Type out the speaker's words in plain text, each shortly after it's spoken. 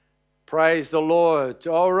Praise the Lord.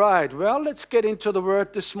 All right. Well, let's get into the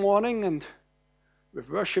word this morning. And we've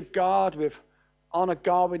worshiped God. We've honored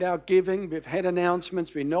God with our giving. We've had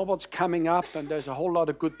announcements. We know what's coming up. And there's a whole lot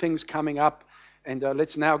of good things coming up. And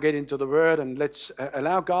let's now get into the word. And let's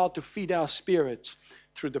allow God to feed our spirits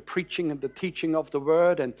through the preaching and the teaching of the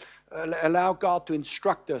word. And allow God to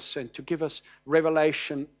instruct us and to give us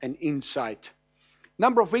revelation and insight. A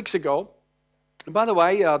number of weeks ago, by the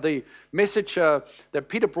way, the message that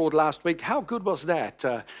Peter brought last week, how good was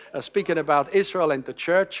that? Speaking about Israel and the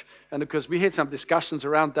church, and because we had some discussions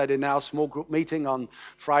around that in our small group meeting on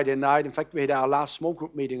Friday night. In fact, we had our last small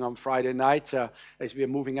group meeting on Friday night as we are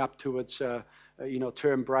moving up towards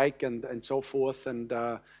term break and so forth, and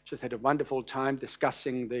just had a wonderful time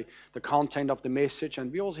discussing the content of the message.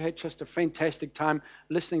 And we also had just a fantastic time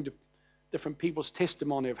listening to different people's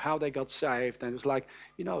testimony of how they got saved. And it was like,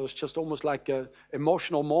 it was just almost like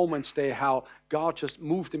emotional moments there, how God just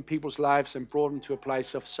moved in people's lives and brought them to a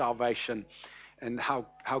place of salvation. And how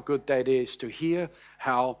good that is to hear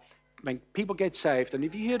how when people get saved. And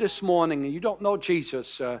if you're here this morning and you don't know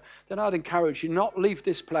Jesus, then I'd encourage you not leave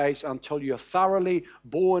this place until you're thoroughly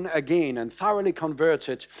born again and thoroughly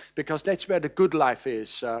converted, because that's where the good life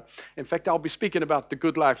is. In fact, I'll be speaking about the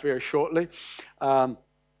good life very shortly.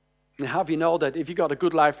 And how do you know that if you got a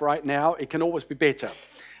good life right now, it can always be better?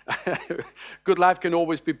 Good life can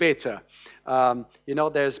always be better.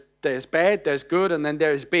 There's bad, there's good, and then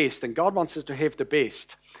there's best. And God wants us to have the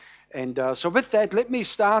best. And so with that, let me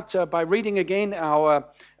start by reading again our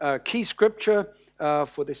key scripture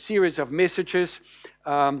for the series of messages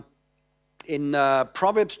in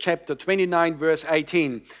Proverbs chapter 29, verse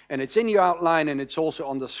 18. And it's in your outline, and it's also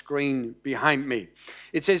on the screen behind me.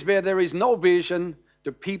 It says, "Where there is no vision,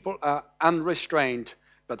 the people are unrestrained,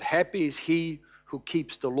 but happy is he who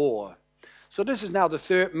keeps the law." So this is now the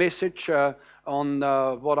third message on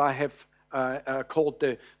what I have called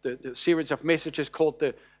the series of messages called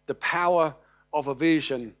the power of a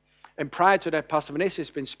vision. And prior to that, Pastor Vanessa has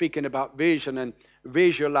been speaking about vision and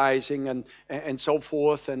visualizing and so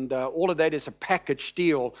forth. And all of that is a package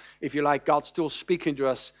deal, if you like. God's still speaking to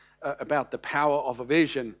us about the power of a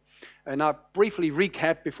vision. And I'll briefly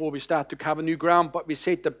recap before we start to cover new ground. But we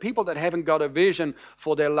said the people that haven't got a vision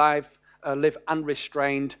for their life live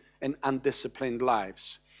unrestrained and undisciplined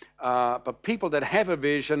lives. But people that have a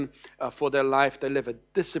vision for their life, they live a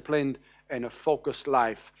disciplined and a focused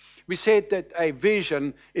life. We said that a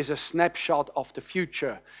vision is a snapshot of the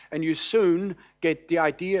future. And you soon get the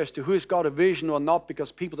idea as to who's got a vision or not,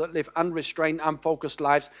 because people that live unrestrained, unfocused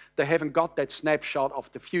lives, they haven't got that snapshot of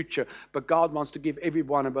the future. But God wants to give every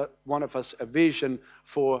one of us a vision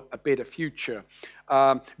for a better future.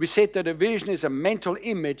 We said that a vision is a mental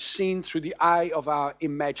image seen through the eye of our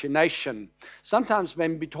imagination. Sometimes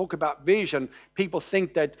when we talk about vision, people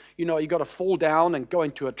think that, you got to fall down and go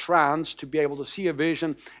into a trance to be able to see a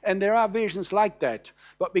vision. And there are visions like that.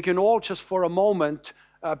 But we can all just for a moment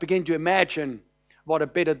begin to imagine what a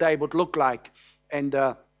better day would look like. And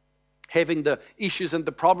having the issues and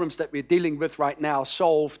the problems that we're dealing with right now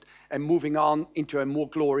solved and moving on into a more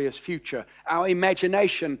glorious future. Our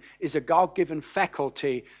imagination is a God-given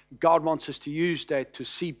faculty. God wants us to use that to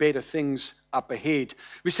see better things up ahead.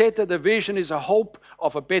 We said that the vision is a hope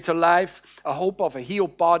of a better life, a hope of a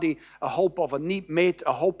healed body, a hope of a need met,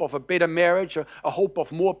 a hope of a better marriage, a hope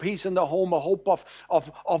of more peace in the home, a hope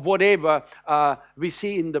of whatever we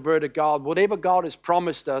see in the Word of God. Whatever God has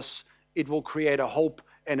promised us, it will create a hope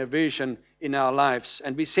and a vision in our lives.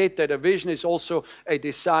 And we said that a vision is also a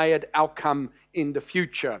desired outcome in the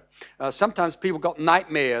future. Sometimes people got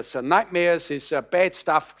nightmares. Nightmares is bad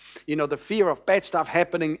stuff, the fear of bad stuff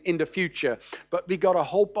happening in the future. But we got a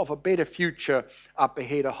hope of a better future up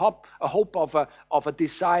ahead, a hope of a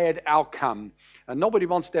desired outcome. And nobody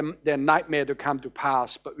wants their nightmare to come to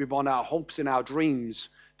pass, but we want our hopes and our dreams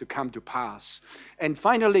to come to pass. And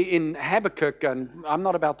finally in Habakkuk, and I'm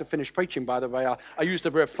not about to finish preaching, by the way. I use the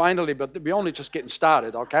word finally, but we're only just getting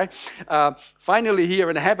started, okay? Finally here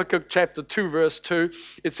in Habakkuk chapter 2, verse 2,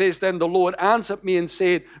 it says, "Then the Lord answered me and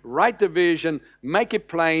said, write the vision, make it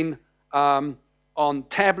plain on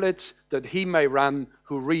tablets, that he may run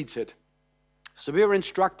who reads it." So we're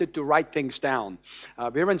instructed to write things down.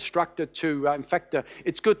 We're instructed to, in fact,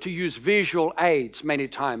 it's good to use visual aids many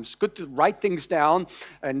times. Good to write things down.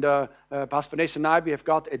 And Pastor Vanessa and I, we have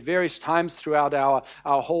got at various times throughout our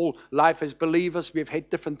whole life as believers, we've had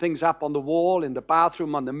different things up on the wall, in the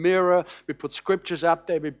bathroom, on the mirror. We put scriptures up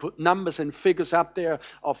there. We put numbers and figures up there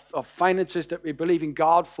of finances that we believe in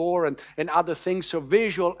God for and other things. So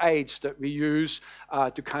visual aids that we use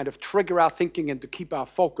to kind of trigger our thinking and to keep our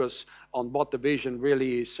focus on what the vision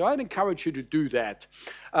really is. So I'd encourage you to do that.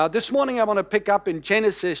 This morning I want to pick up in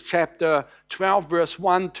Genesis chapter 12, verse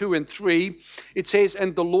 1, 2, and 3. It says,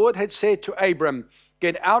 "And the Lord had said to Abram,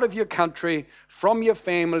 get out of your country, from your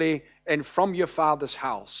family, and from your father's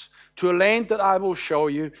house, to a land that I will show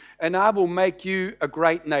you, and I will make you a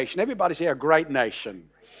great nation." Everybody say a great nation.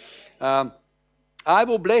 "I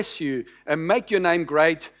will bless you and make your name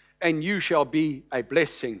great, and you shall be a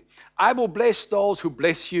blessing. I will bless those who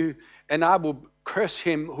bless you, and I will curse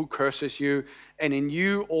him who curses you, and in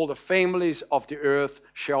you all the families of the earth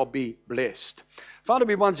shall be blessed." Father,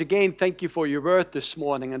 we once again thank you for your word this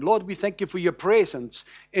morning. And Lord, we thank you for your presence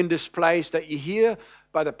in this place, that you're here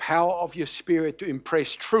by the power of your Spirit to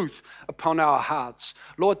impress truth upon our hearts.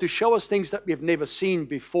 Lord, to show us things that we've never seen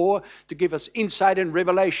before, to give us insight and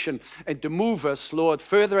revelation, and to move us, Lord,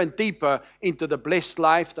 further and deeper into the blessed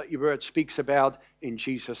life that your word speaks about. In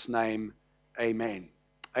Jesus' name, amen.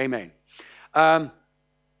 Amen.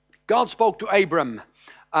 God spoke to Abram.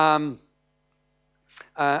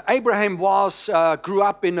 Abraham grew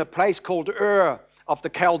up in a place called Ur of the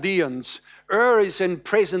Chaldeans. Ur is in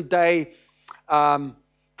present-day Iraq.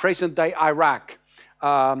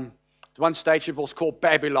 At one stage it was called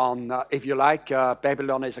Babylon, if you like.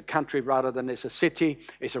 Babylon is a country rather than as a city.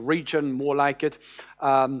 It's a region, more like it.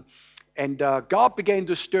 And God began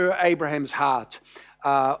to stir Abraham's heart.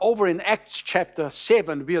 Over in Acts chapter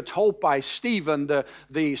 7, we are told by Stephen, the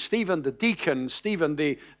deacon, Stephen,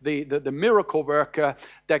 the miracle worker,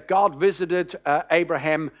 that God visited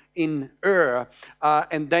Abraham in Ur,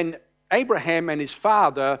 and then Abraham and his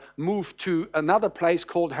father moved to another place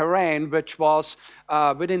called Haran, which was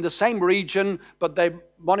within the same region, but they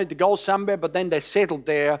wanted to go somewhere, but then they settled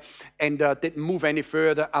there and didn't move any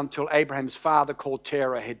further until Abraham's father, called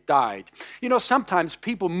Terah, had died. You know, sometimes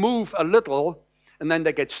people move a little and then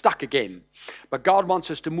they get stuck again. But God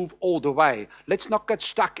wants us to move all the way. Let's not get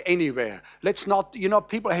stuck anywhere. Let's not,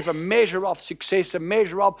 people have a measure of success, a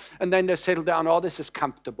measure of, and then they settle down, oh, this is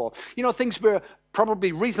comfortable. Things were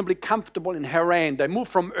probably reasonably comfortable in Haran. They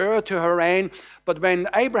moved from Ur to Haran, but when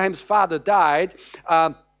Abraham's father died,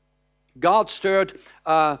 God stirred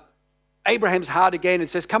Abraham's heart again and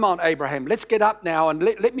says, "Come on, Abraham, let's get up now and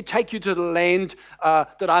let me take you to the land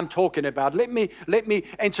that I'm talking about. Let me."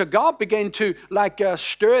 And so God began to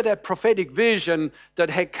stir that prophetic vision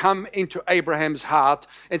that had come into Abraham's heart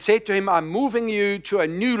and said to him, "I'm moving you to a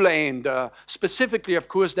new land." Specifically, of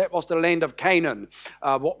course, that was the land of Canaan,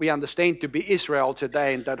 what we understand to be Israel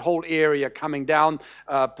today, and that whole area coming down,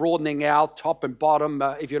 broadening out, top and bottom,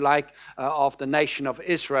 if you like, of the nation of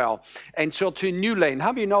Israel. And so to a new land.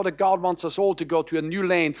 How do you know that God wants us all to go to a new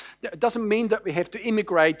land? It doesn't mean that we have to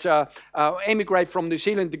emigrate from New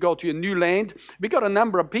Zealand to go to a new land. We got a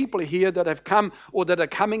number of people here that have come or that are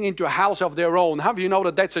coming into a house of their own. How do you know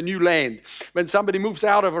that that's a new land? When somebody moves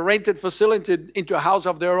out of a rented facility into a house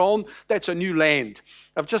of their own, that's a new land.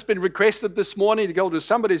 I've just been requested this morning to go to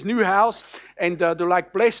somebody's new house and to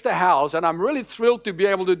bless the house. And I'm really thrilled to be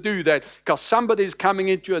able to do that because somebody's coming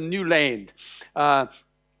into a new land.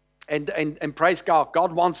 And praise God,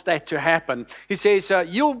 God wants that to happen. He says,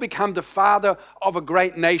 you'll become the father of a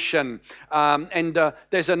great nation.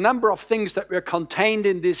 There's a number of things that were contained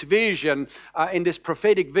in this vision, in this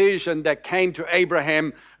prophetic vision that came to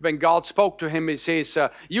Abraham when God spoke to him. He says,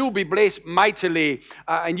 you'll be blessed mightily,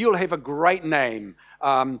 and you'll have a great name.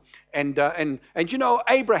 Abraham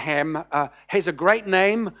has a great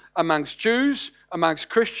name amongst Jews, amongst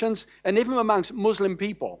Christians, and even amongst Muslim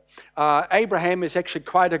people. Abraham is actually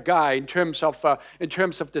quite a guy in terms of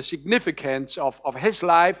the significance of his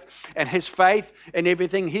life and his faith and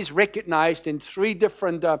everything. He's recognized in three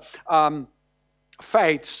different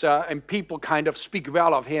faiths, and people kind of speak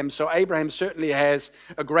well of him. So Abraham certainly has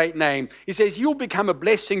a great name. He says, you'll become a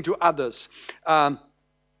blessing to others.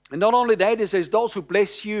 And not only that, it says, those who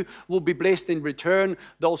bless you will be blessed in return.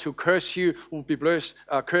 Those who curse you will be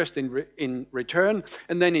cursed in return.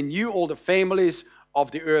 And then in you, all the families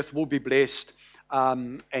of the earth will be blessed.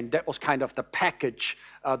 And that was kind of the package,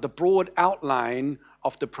 the broad outline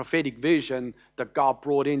of the prophetic vision that God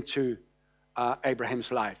brought into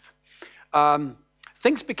Abraham's life.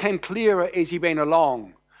 Things became clearer as he went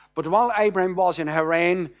along. But while Abraham was in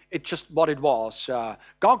Haran, it's just what it was.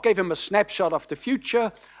 God gave him a snapshot of the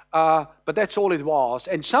future, but But that's all it was.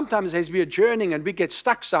 And sometimes as we are journeying and we get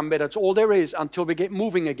stuck somewhere, that's all there is until we get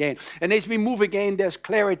moving again. And as we move again, there's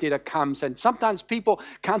clarity that comes. And sometimes people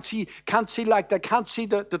can't see like they can't see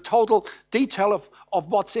the total detail of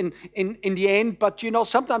what's in the end. But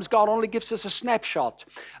sometimes God only gives us a snapshot.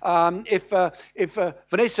 If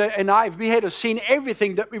Vanessa and I, if we had seen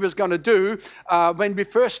everything that we was going to do when we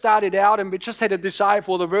first started out, and we just had a desire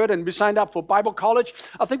for the Word, and we signed up for Bible college,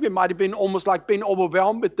 I think we might have been almost like being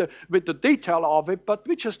overwhelmed with the detail of it, but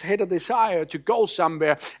we just had a desire to go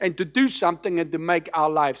somewhere and to do something and to make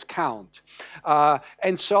our lives count.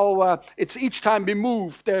 And so it's each time we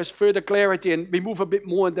move, there's further clarity, and we move a bit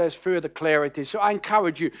more and there's further clarity. So I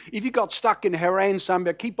encourage you, if you got stuck in Haran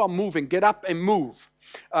somewhere, keep on moving, get up and move.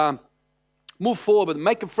 Move forward,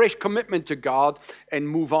 make a fresh commitment to God, and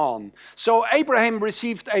move on. So Abraham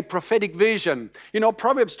received a prophetic vision.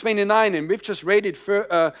 Proverbs 29, and we've just read it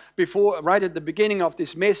before, right at the beginning of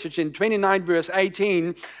this message, in 29 verse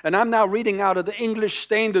 18, and I'm now reading out of the English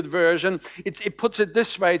Standard Version. It puts it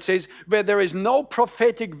this way. It says, where there is no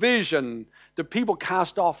prophetic vision, the people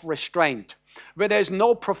cast off restraint. Where there's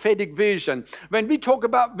no prophetic vision. When we talk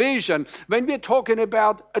about vision, when we're talking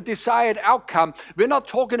about a desired outcome, we're not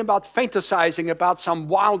talking about fantasizing about some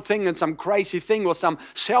wild thing and some crazy thing or some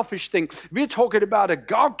selfish thing. We're talking about a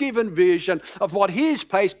God-given vision of what He has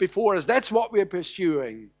placed before us. That's what we're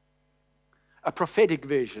pursuing. A prophetic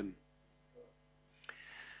vision.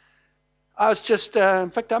 I was just,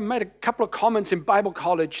 in fact, I made a couple of comments in Bible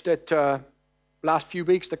college that last few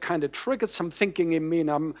weeks that kind of triggered some thinking in me,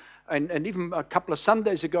 and even a couple of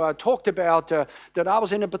Sundays ago I talked about that I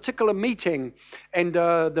was in a particular meeting, and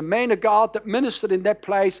the man of God that ministered in that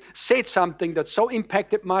place said something that so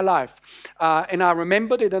impacted my life, and I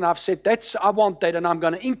remembered it, and I've said, I want that, and I'm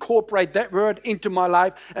going to incorporate that word into my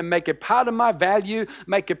life and make it part of my value,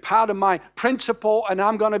 make it part of my principle, and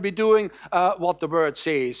I'm going to be doing what the word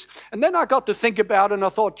says. And then I got to think about it, and I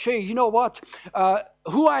thought, gee, you know what?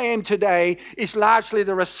 Who I am today is largely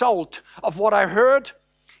the result of what I heard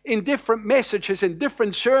in different messages, in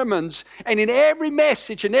different sermons. And in every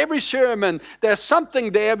message, in every sermon, there's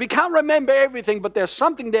something there. We can't remember everything, but there's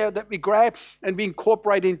something there that we grab and we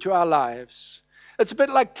incorporate into our lives. It's a bit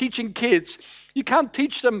like teaching kids. You can't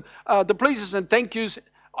teach them the pleases and thank yous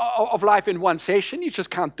of life in one session. You just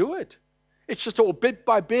can't do it. It's just all bit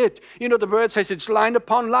by bit. The word says it's line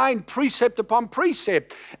upon line, precept upon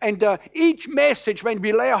precept. And each message, when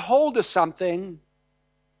we lay a hold of something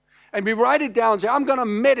and we write it down and say, I'm going to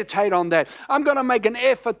meditate on that. I'm going to make an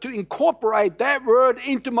effort to incorporate that word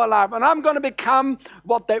into my life. And I'm going to become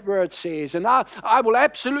what that word says. And I will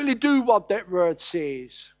absolutely do what that word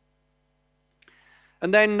says.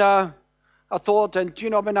 And then I thought, and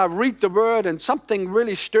when I read the word and something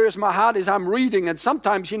really stirs my heart as I'm reading, and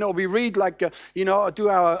sometimes, we read like, do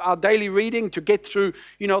our daily reading to get through,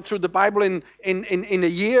 through the Bible in a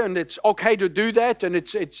year, and it's okay to do that, and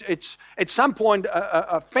it's at some point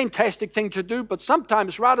a fantastic thing to do, but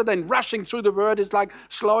sometimes rather than rushing through the word, it's like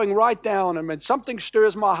slowing right down, and when something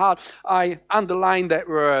stirs my heart, I underline that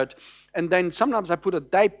word. And then sometimes I put a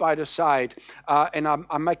date by the side, and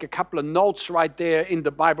I make a couple of notes right there in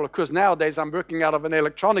the Bible. Of course, nowadays I'm working out of an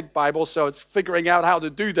electronic Bible, so it's figuring out how to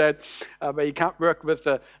do that, where you can't work with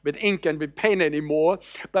ink and with pen anymore.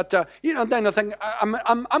 But then I think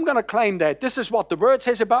I'm going to claim that this is what the Word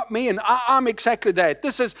says about me, and I'm exactly that.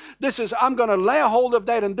 This is I'm going to lay a hold of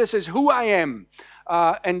that, and this is who I am.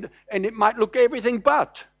 And it might look everything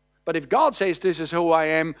but if God says this is who I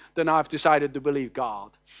am, then I've decided to believe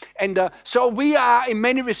God. And so we are, in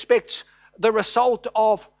many respects, the result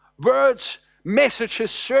of words,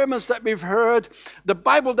 messages, sermons that we've heard, the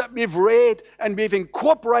Bible that we've read, and we've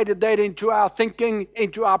incorporated that into our thinking,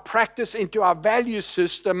 into our practice, into our value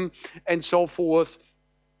system, and so forth.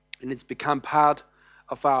 And it's become part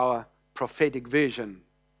of our prophetic vision.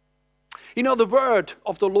 The word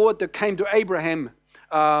of the Lord that came to Abraham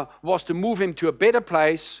was to move him to a better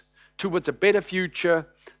place, towards a better future,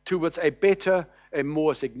 towards a better and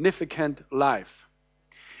more significant life.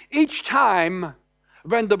 Each time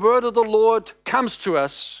when the word of the Lord comes to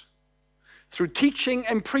us through teaching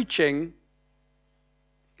and preaching,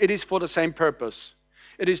 it is for the same purpose.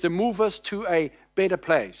 It is to move us to a better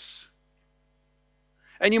place.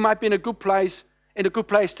 And you might be in a good place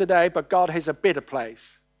today, but God has a better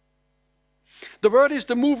place. The word is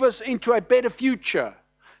to move us into a better future.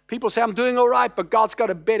 People say, I'm doing all right, but God's got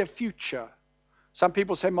a better future. Some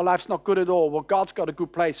people say, my life's not good at all. Well, God's got a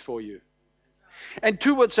good place for you. And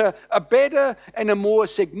towards a better and a more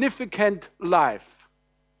significant life.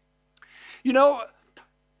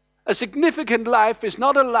 A significant life is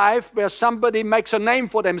not a life where somebody makes a name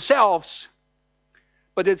for themselves,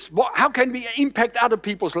 But how can we impact other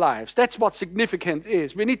people's lives? That's what significant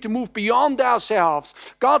is. We need to move beyond ourselves.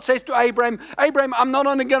 God says to Abraham, I'm not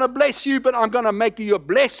only going to bless you, but I'm going to make you a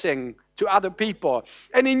blessing to other people.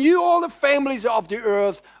 And in you, all the families of the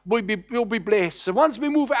earth will be blessed. So once we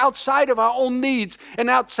move outside of our own needs and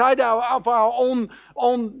outside of our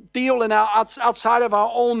own deal and outside of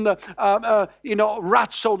our own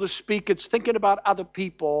rut, so to speak, it's thinking about other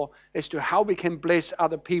people as to how we can bless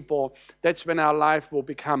other people. That's when our life will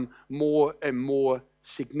become more and more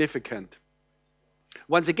significant.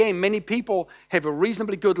 Once again, many people have a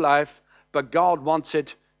reasonably good life, but God wants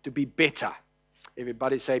it to be better.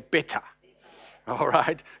 Everybody say better. All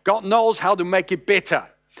right. God knows how to make it better.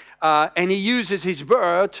 And He uses His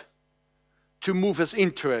word to move us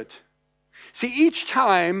into it. See, each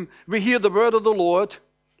time we hear the word of the Lord,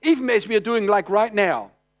 even as we are doing like right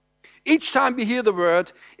now, each time we hear the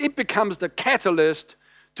word, it becomes the catalyst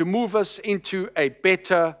to move us into a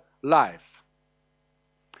better life.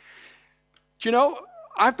 Do you know,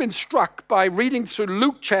 I've been struck by reading through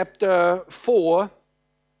Luke chapter 4,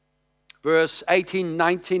 verse 18,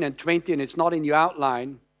 19, and 20, and it's not in your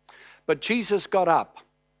outline. But Jesus got up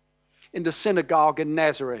in the synagogue in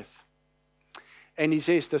Nazareth, and He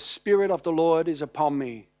says, the Spirit of the Lord is upon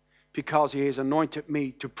me, because He has anointed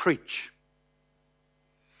me to preach.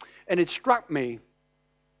 And it struck me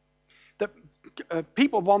that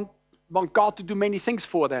people want God to do many things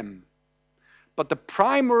for them. But the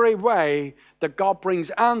primary way that God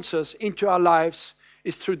brings answers into our lives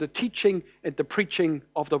is through the teaching and the preaching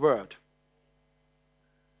of the Word.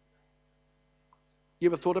 You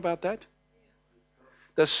ever thought about that?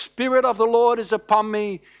 The Spirit of the Lord is upon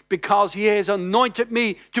me because He has anointed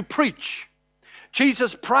me to preach.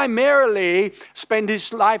 Jesus primarily spent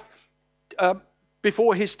His life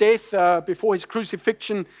before His death, before His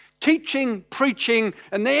crucifixion, teaching, preaching,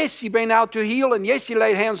 and yes, He went out to heal, and yes, He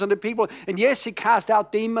laid hands on the people, and yes, He cast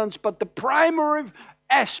out demons, but the primary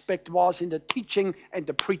aspect was in the teaching and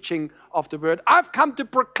the preaching of the Word. I've come to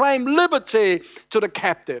proclaim liberty to the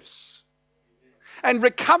captives, and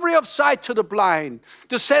recovery of sight to the blind,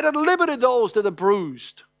 to set at liberty those that are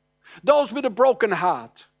bruised, those with a broken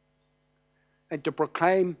heart, and to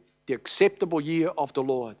proclaim the acceptable year of the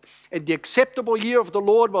Lord. And the acceptable year of the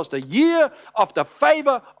Lord was the year of the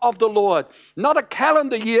favor of the Lord. Not a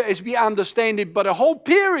calendar year as we understand it, but a whole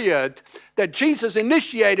period that Jesus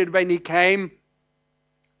initiated when He came.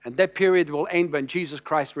 And that period will end when Jesus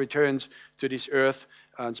Christ returns to this earth,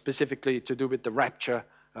 and specifically to do with the rapture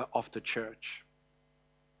of the church.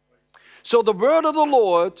 So the word of the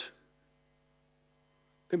Lord,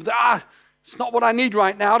 people say, it's not what I need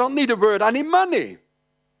right now. I don't need a word. I need money.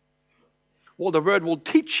 Well, the word will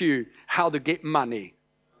teach you how to get money.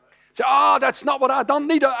 Say, that's not what I don't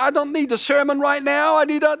need. I don't need a sermon right now. I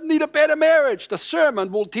need a better marriage. The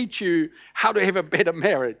sermon will teach you how to have a better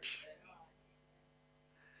marriage.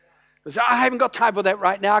 Because I haven't got time for that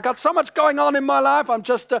right now. I got so much going on in my life. I'm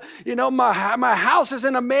just, my house is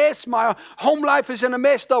in a mess. My home life is in a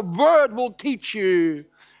mess. The word will teach you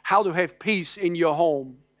how to have peace in your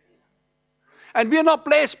home. And we're not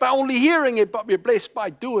blessed by only hearing it, but we're blessed by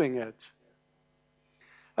doing it.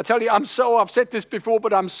 I tell you, I've said this before,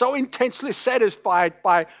 but I'm so intensely satisfied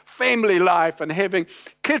by family life and having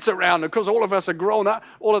kids around, because all of us are grown up.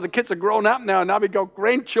 All of the kids are grown up now, and now we got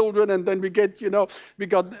grandchildren, and then we get, just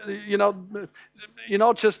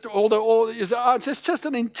it's just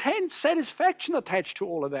an intense satisfaction attached to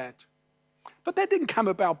all of that. But that didn't come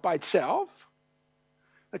about by itself.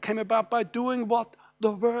 It came about by doing what the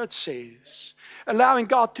Word says, allowing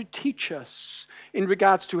God to teach us in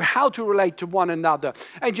regards to how to relate to one another.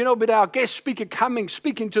 And with our guest speaker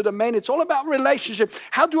speaking to the men, it's all about relationship.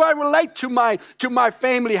 How do I relate to my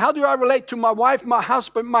family? How do I relate to my wife, my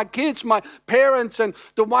husband, my kids, my parents, and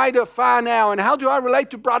the wider far now? And how do I relate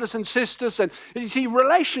to brothers and sisters? And you see,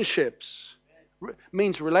 relationships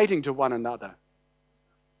means relating to one another.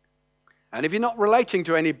 And if you're not relating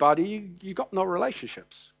to anybody, you got no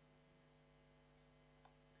relationships.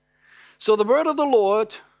 So the word of the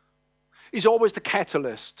Lord is always the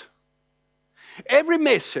catalyst. Every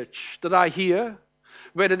message that I hear,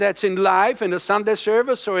 whether that's in live, in a Sunday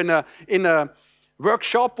service, or in a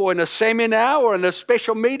workshop, or in a seminar, or in a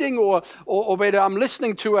special meeting, or whether I'm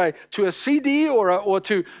listening to a CD or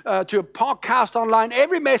to a podcast online,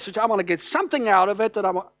 every message I want to get something out of it that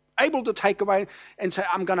I'm able to take away and say,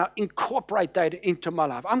 I'm going to incorporate that into my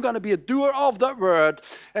life. I'm going to be a doer of that word.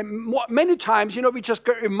 And many times, we just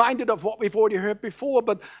get reminded of what we've already heard before,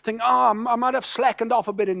 but think, I might have slackened off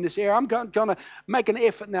a bit in this area. I'm going to make an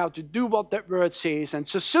effort now to do what that word says. And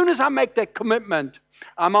so as soon as I make that commitment,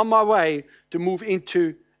 I'm on my way to move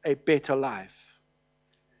into a better life.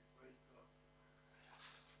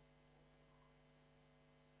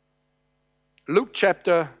 Luke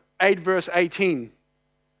chapter 8, verse 18.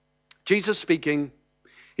 Jesus speaking.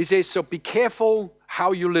 He says, so be careful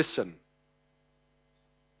how you listen.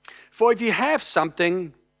 For if you have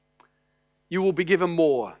something, you will be given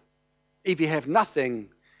more. If you have nothing,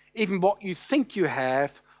 even what you think you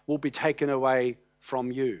have will be taken away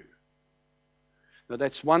from you. Now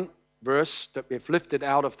that's one verse that we've lifted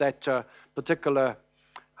out of that particular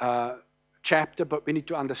chapter, but we need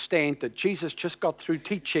to understand that Jesus just got through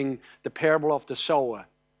teaching the parable of the sower.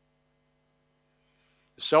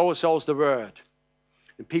 The sower sows the word,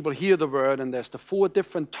 and people hear the word, and there's the 4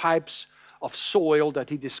 different types of soil that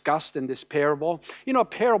he discussed in this parable. You know, a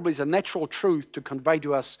parable is a natural truth to convey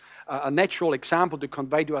to us, a natural example to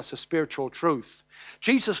convey to us a spiritual truth.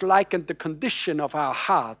 Jesus likened the condition of our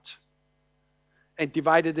heart and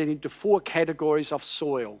divided it into 4 categories of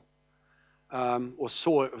soil. Or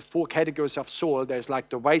soil, 4 categories of soil. There's like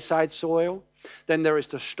the wayside soil, then there is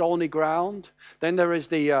the stony ground, then there is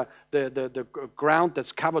the ground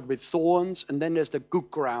that's covered with thorns, and then there's the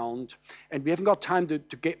good ground. And we haven't got time to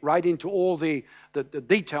get right into all the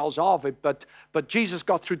details of it, but Jesus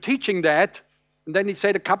got through teaching that, and then he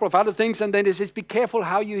said a couple of other things, and then he says, be careful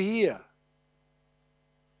how you hear.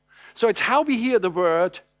 So it's how we hear the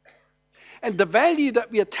word, and the value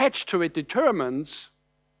that we attach to it determines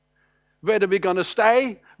whether we're going to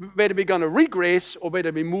stay, whether we're going to regress, or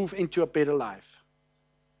whether we move into a better life.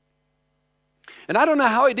 And I don't know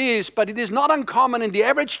how it is, but it is not uncommon in the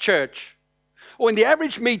average church or in the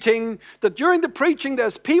average meeting that during the preaching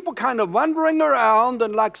there's people kind of wandering around,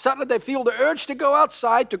 and like suddenly they feel the urge to go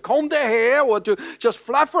outside to comb their hair or to just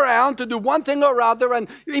fluff around to do one thing or other, and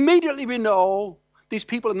immediately we know these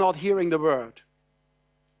people are not hearing the word.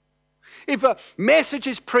 If a message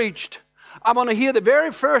is preached, I want to hear the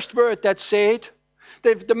very first word that's said.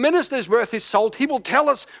 If the minister is worth his salt, he will tell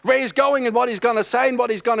us where he's going and what he's going to say and what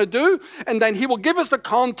he's going to do. And then he will give us the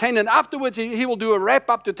content, and afterwards he will do a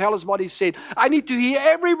wrap-up to tell us what he said. I need to hear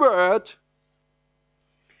every word,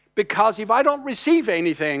 because if I don't receive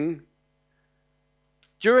anything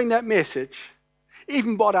during that message,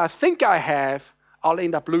 even what I think I have, I'll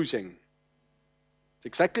end up losing. It's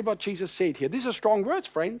exactly what Jesus said here. These are strong words,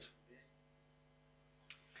 friends.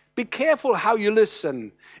 Be careful how you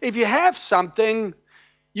listen. If you have something,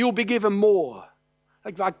 you'll be given more.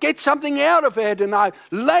 Like if I get something out of it and I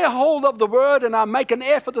lay hold of the word and I make an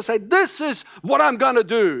effort to say, this is what I'm going to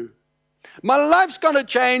do. My life's going to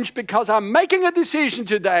change because I'm making a decision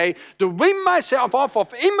today to wean myself off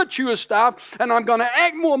of immature stuff, and I'm going to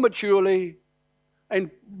act more maturely.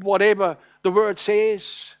 And whatever the word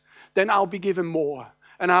says, then I'll be given more.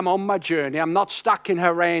 And I'm on my journey. I'm not stuck in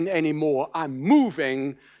Haran anymore. I'm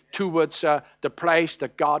moving towards the place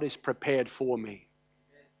that God has prepared for me.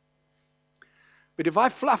 But if I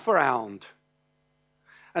fluff around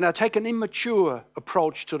and I take an immature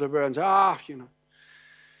approach to the word and say,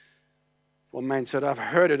 one man said, I've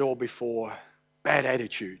heard it all before. Bad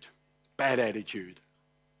attitude. Bad attitude.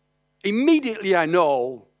 Immediately I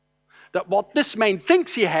know that what this man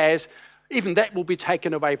thinks he has, even that will be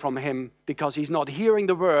taken away from him, because he's not hearing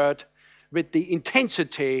the word with the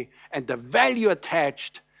intensity and the value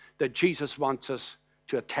attached that Jesus wants us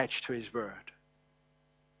to attach to his word.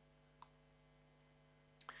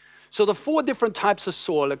 So the 4 different types of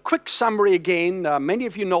soil. A quick summary again. Many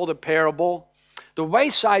of you know the parable. The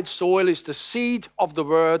wayside soil is the seed of the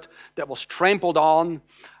word that was trampled on.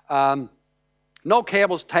 No care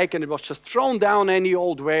was taken. It was just thrown down any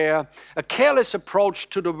old where. A careless approach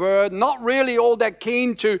to the word, not really all that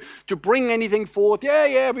keen to bring anything forth.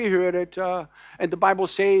 Yeah, we heard it. And the Bible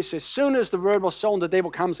says as soon as the word was sown, the devil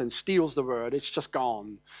comes and steals the word. It's just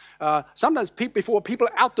gone. Sometimes before people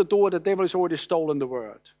are out the door, the devil has already stolen the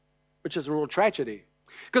word, which is a real tragedy.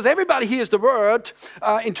 Because everybody hears the word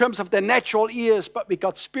in terms of their natural ears, but we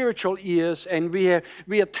got spiritual ears, and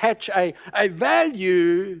we attach a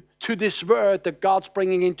value to this word that God's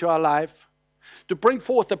bringing into our life to bring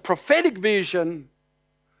forth a prophetic vision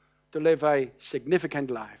to live a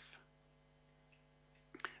significant life.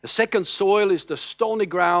 The second soil is the stony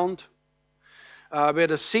ground, where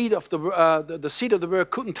the seed of the seed of the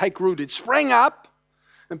word couldn't take root. It sprang up,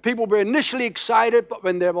 and people were initially excited, but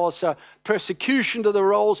when there was persecution to the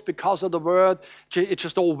roles because of the word, it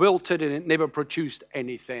just all wilted and it never produced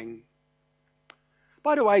anything.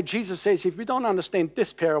 By the way, Jesus says if we don't understand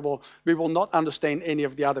this parable, we will not understand any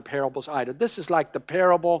of the other parables either. This is like the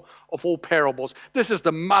parable of all parables. This is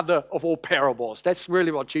the mother of all parables. That's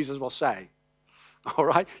really what Jesus was saying. All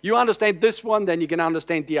right? You understand this one, then you can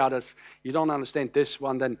understand the others. You don't understand this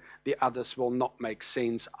one, then the others will not make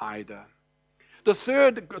sense either. The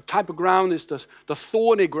third type of ground is the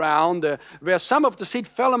thorny ground, where some of the seed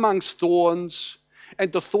fell amongst thorns,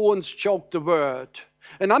 and the thorns choked the word.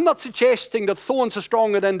 And I'm not suggesting that thorns are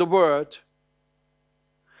stronger than the word,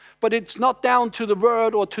 but it's not down to the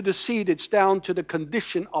word or to the seed, it's down to the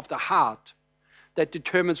condition of the heart that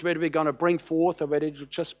determines whether we're going to bring forth or whether it'll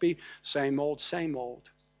just be same old, same old.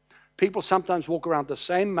 People sometimes walk around the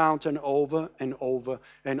same mountain over and over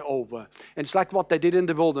and over. And it's like what they did in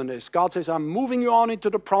the wilderness. God says, I'm moving you on into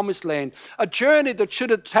the promised land. A journey that should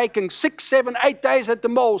have taken 6, 7, 8 days at the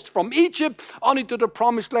most from Egypt on into the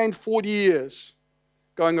promised land, 40 years.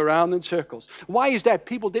 Going around in circles. Why is that?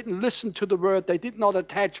 People didn't listen to the word. They did not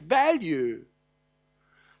attach value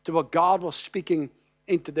to what God was speaking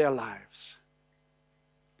into their lives.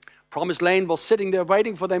 Promised land was sitting there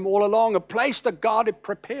waiting for them all along, a place that God had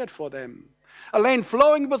prepared for them. A land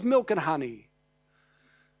flowing with milk and honey.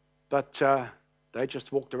 But they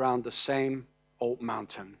just walked around the same old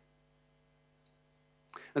mountain.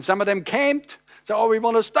 And some of them camped, said, we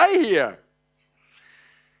want to stay here.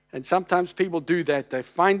 And sometimes people do that. They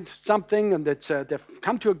find something and they've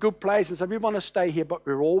come to a good place and say, we want to stay here, but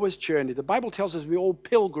we're always journeying. The Bible tells us we're all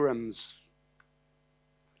pilgrims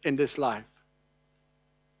in this life.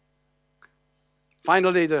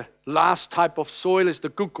 Finally, the last type of soil is the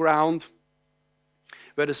good ground,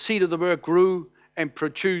 where the seed of the word grew and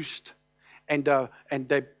produced, and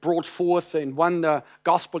they brought forth. In one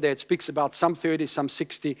gospel there, it speaks about some 30, some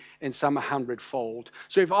 60, and some 100-fold.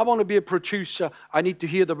 So if I want to be a producer, I need to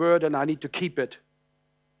hear the word and I need to keep it.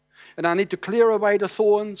 And I need to clear away the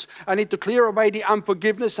thorns. I need to clear away the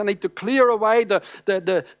unforgiveness. I need to clear away the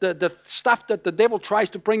stuff that the devil tries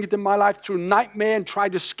to bring into my life through nightmare and try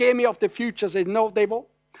to scare me of the future. Say, no, devil,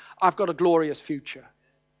 I've got a glorious future.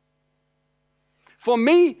 For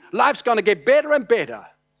me, life's going to get better and better.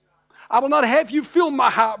 I will not have you fill my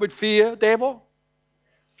heart with fear, devil.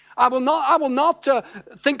 I will not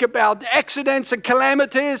think about accidents and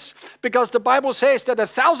calamities, because the Bible says that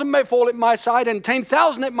 1,000 may fall at my side and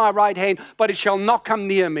 10,000 at my right hand, but it shall not come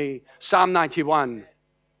near me. Psalm 91.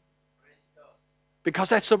 Because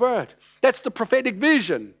that's the word. That's the prophetic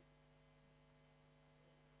vision.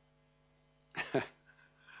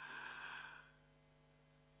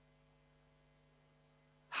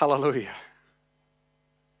 Hallelujah.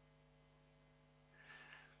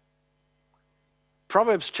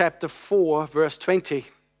 Proverbs chapter 4, verse 20. It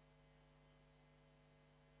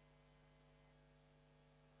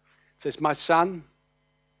says, my son,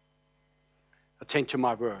 attend to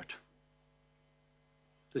my word.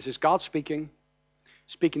 This is God speaking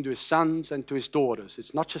to his sons and to his daughters.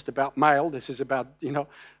 It's not just about male. This is about,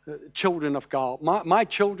 children of God. My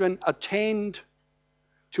children, attend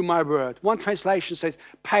to my word. One translation says,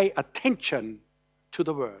 pay attention to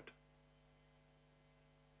the word.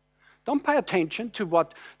 Don't pay attention to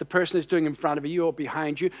what the person is doing in front of you or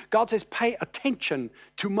behind you. God says, pay attention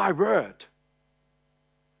to my word.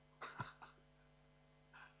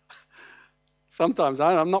 Sometimes,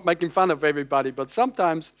 I'm not making fun of everybody, but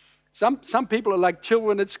sometimes some people are like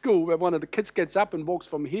children at school, where one of the kids gets up and walks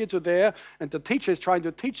from here to there, and the teacher is trying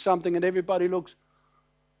to teach something, and everybody looks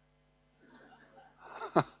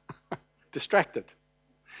distracted.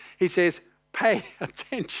 He says, pay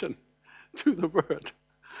attention to the word.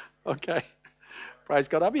 Okay. Praise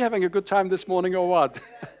God. Are we having a good time this morning or what?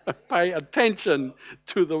 Pay attention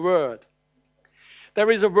to the word.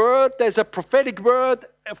 There is a word, there's a prophetic word,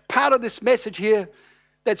 a part of this message here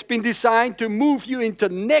that's been designed to move you into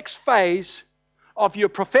the next phase of your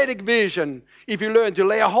prophetic vision if you learn to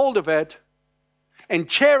lay a hold of it and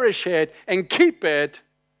cherish it and keep it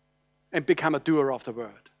and become a doer of the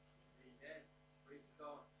word.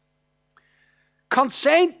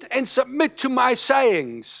 Consent and submit to my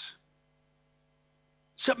sayings.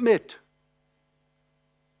 Submit.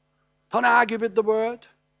 Don't argue with the word.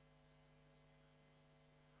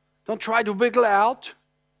 Don't try to wiggle out.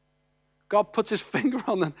 God puts his finger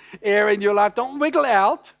on the air in your life. Don't wiggle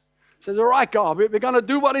out. Says, all right, God, we're going to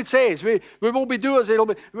do what it says. We will be doers. I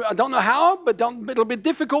don't know how, but it'll be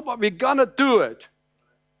difficult, but we're going to do it.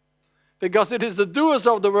 Because it is the doers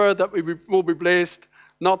of the word that we will be blessed,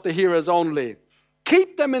 not the hearers only.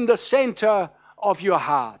 Keep them in the center of your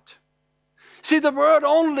heart. See, the word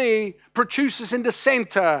only produces in the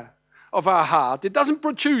center of our heart. It doesn't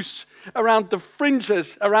produce around the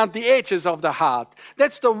fringes, around the edges of the heart.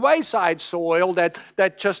 That's the wayside soil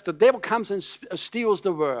that just the devil comes and steals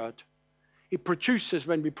the word. It produces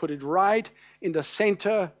when we put it right in the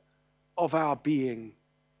center of our being.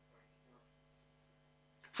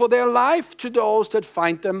 For their life to those that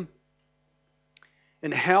find them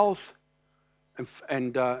in health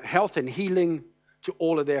and health and healing to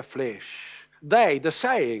all of their flesh. the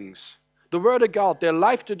sayings, the word of God, they're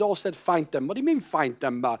life to those that find them. What do you mean find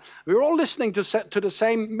them? We're all listening to the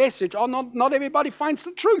same message. Oh, not everybody finds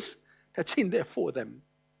the truth that's in there for them.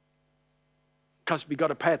 Because we got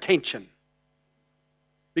to pay attention.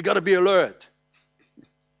 We got to be alert.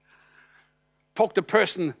 Talk to the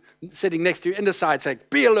person sitting next to you in the side, say,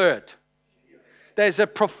 be alert. There's a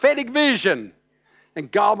prophetic vision. And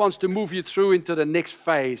God wants to move you through into the next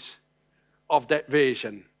phase of that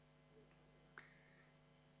vision.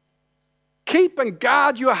 Keep and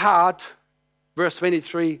guard your heart, verse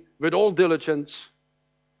 23, with all diligence.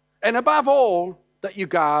 And above all, that you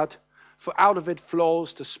guard, for out of it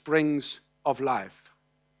flows the springs of life.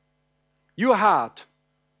 Your heart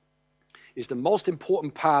is the most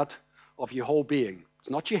important part of your whole being. It's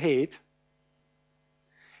not your head.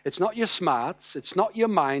 It's not your smarts. It's not your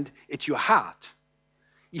mind. It's your heart.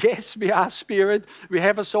 Yes, we are spirit. We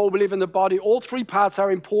have a soul. We live in the body. All three parts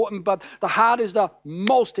are important, but the heart is the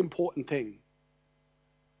most important thing.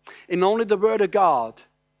 And only the Word of God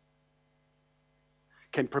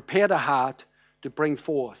can prepare the heart to bring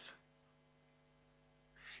forth.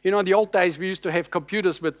 You know, in the old days, we used to have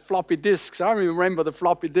computers with floppy disks. I remember the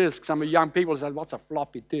floppy disk. Some young people said, what's a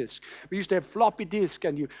floppy disk? We used to have floppy disk,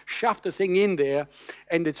 and you shove the thing in there,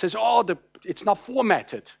 and it says, it's not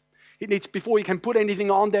formatted. It needs, before you can put anything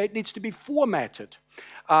on there, it needs to be formatted.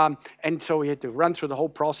 And so we had to run through the whole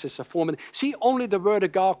process of formatting. See, only the Word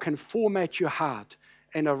of God can format your heart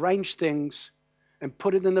and arrange things and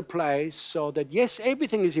put it in a place so that, yes,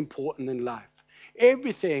 everything is important in life.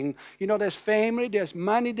 Everything, you know, there's family, there's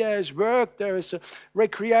money, there's work, there's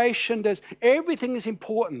recreation, everything is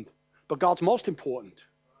important, but God's most important.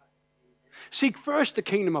 Seek first the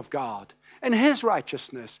kingdom of God and His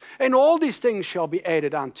righteousness, and all these things shall be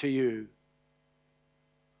added unto you.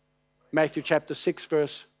 Matthew chapter 6,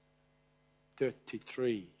 verse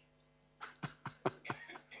 33.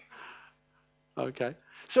 Okay.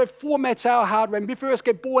 So it formats our heart. When we first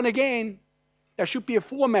get born again, there should be a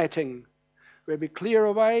formatting where we clear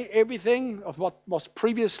away everything of what was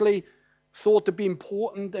previously thought to be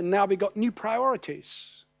important, and now we got new priorities.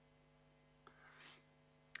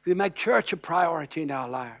 We make church a priority in our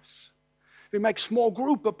lives. We make small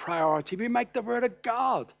group a priority. We make the Word of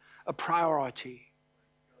God a priority.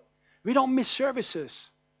 We don't miss services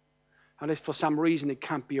unless for some reason it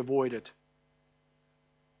can't be avoided.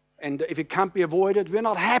 And if it can't be avoided, we're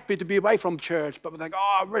not happy to be away from church, but we're like,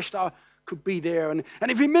 I wish I could be there. And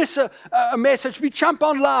if we miss a message, we jump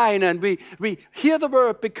online and we hear the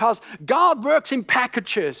word, because God works in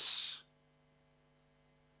packages.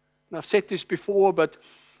 And I've said this before, but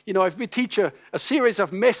you know, if we teach a series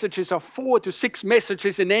of messages of 4 to 6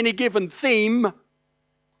 messages in any given theme,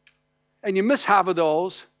 and you miss half of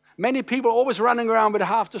those, many people are always running around with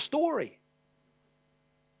half the story.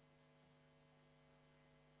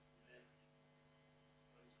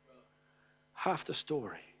 Half the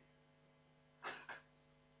story.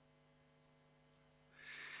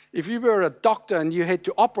 If you were a doctor and you had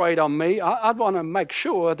to operate on me, I'd want to make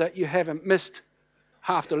sure that you haven't missed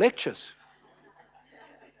half the lectures.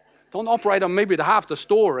 Don't operate on me with half the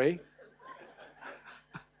story.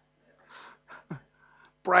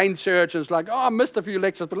 Brain surgeons like, I missed a few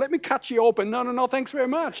lectures, but let me cut you open. No, thanks very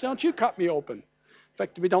much. Don't you cut me open. In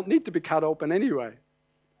fact, we don't need to be cut open anyway.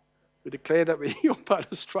 We declare that we're healed by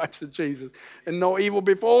the stripes of Jesus, and no evil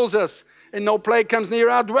befalls us, and no plague comes near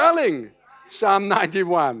our dwelling. Psalm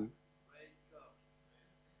 91.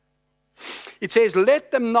 It says,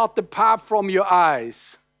 let them not depart from your eyes.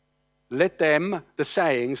 Let them, the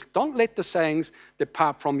sayings, don't let the sayings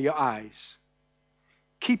depart from your eyes.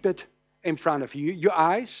 Keep it in front of you. Your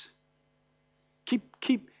eyes. Keep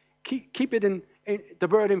it in the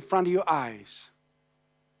word in front of your eyes.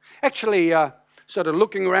 Actually, sort of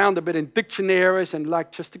looking around a bit in dictionaries and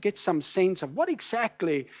like just to get some sense of what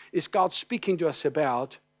exactly is God speaking to us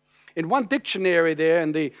about. In one dictionary there,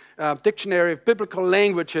 in the Dictionary of Biblical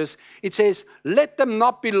Languages, it says, let them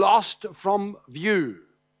not be lost from view.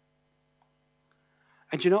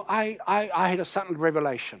 And you know, I had a sudden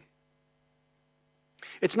revelation.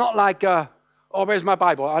 It's not like, where's my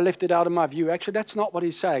Bible? I left it out of my view. Actually, that's not what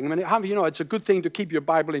he's saying. I mean, how you know, it's a good thing to keep your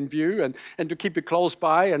Bible in view and to keep it close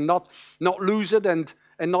by and not lose it and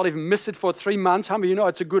not even miss it for 3 months. How many you know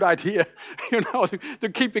it's a good idea, to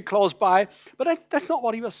keep it close by? But that's not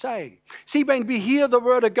what he was saying. See, when we hear the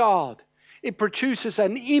Word of God, it produces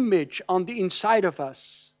an image on the inside of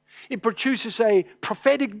us. It produces a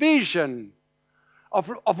prophetic vision of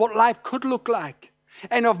what life could look like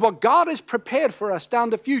and of what God has prepared for us down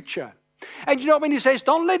the future. And when he says,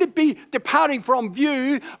 don't let it be departing from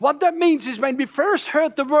view, what that means is when we first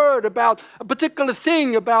heard the word about a particular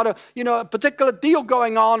thing, about a particular deal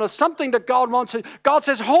going on or something that God wants, God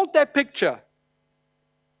says, hold that picture.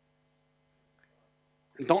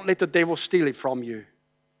 And don't let the devil steal it from you.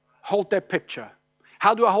 Hold that picture.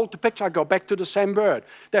 How do I hold the picture? I go back to the same word.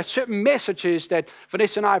 There are certain messages that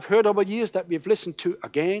Vanessa and I have heard over years that we've listened to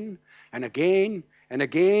again and again and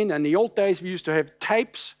again. And in the old days, we used to have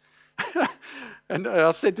tapes. And I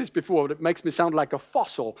said this before, it makes me sound like a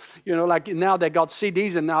fossil. Like now they got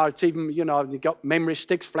CDs and now it's even, you got memory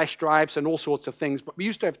sticks, flash drives and all sorts of things. But we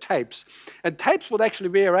used to have tapes. And tapes would actually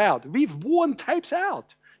wear out. We've worn tapes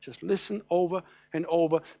out. Just listen over and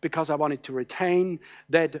over because I wanted to retain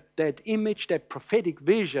that image, that prophetic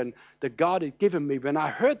vision that God had given me. When I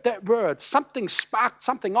heard that word, something sparked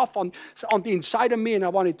something off on the inside of me, and I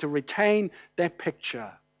wanted to retain that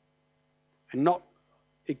picture and not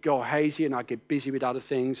it go hazy and I get busy with other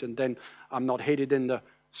things and then I'm not headed in the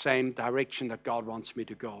same direction that God wants me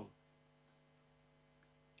to go.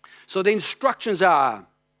 So the instructions are,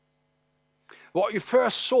 what you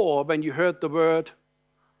first saw when you heard the word,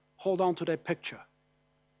 hold on to that picture.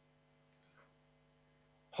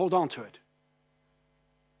 Hold on to it.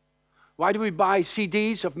 Why do we buy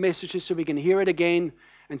CDs of messages so we can hear it again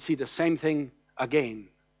and see the same thing again?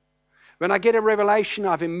 When I get a revelation,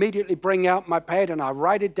 I immediately bring out my pad and I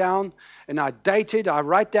write it down and I date it. I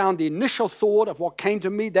write down the initial thought of what came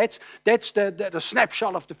to me. That's the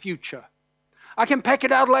snapshot of the future. I can pack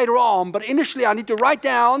it out later on, but initially I need to write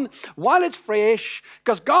down while it's fresh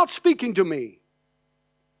because God's speaking to me.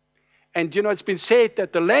 And it's been said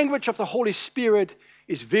that the language of the Holy Spirit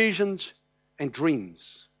is visions and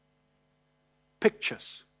dreams.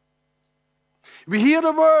 Pictures. We hear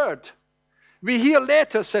the word. We hear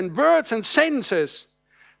letters and words and sentences,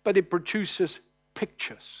 but it produces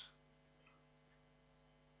pictures.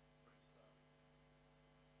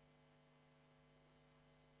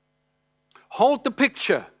 Hold the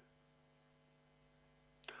picture.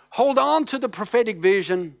 Hold on to the prophetic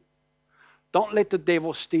vision. Don't let the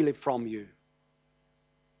devil steal it from you.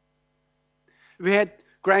 We had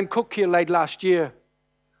Graham Cook here late last year.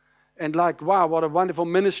 And wow, what a wonderful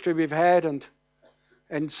ministry we've had.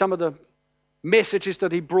 And some of the messages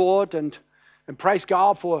that he brought. And praise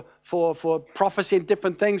God for prophecy and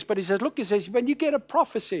different things. But he says, when you get a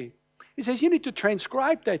prophecy, he says, you need to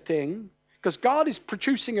transcribe that thing. Because God is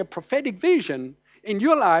producing a prophetic vision in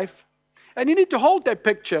your life. And you need to hold that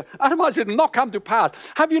picture. Otherwise, it will not come to pass.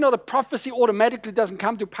 Have you know that prophecy automatically doesn't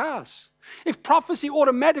come to pass? If prophecy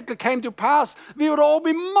automatically came to pass, we would all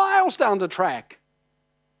be miles down the track.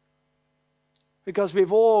 Because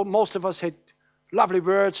most of us had lovely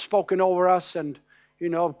words spoken over us and,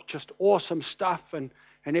 just awesome stuff and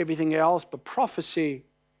everything else. But prophecy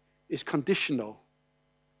is conditional.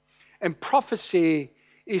 And prophecy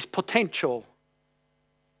is potential.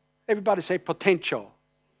 Everybody say potential.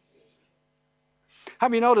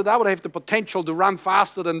 Have you know that I would have the potential to run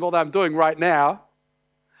faster than what I'm doing right now?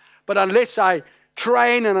 But unless I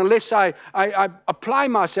train and unless I apply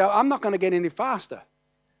myself, I'm not going to get any faster.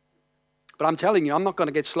 But I'm telling you, I'm not going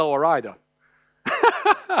to get slower either.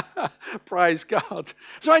 Praise God.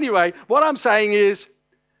 So anyway, what I'm saying is,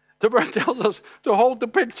 the word tells us to hold the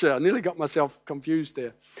picture. I nearly got myself confused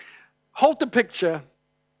there. Hold the picture.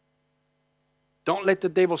 Don't let the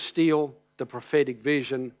devil steal the prophetic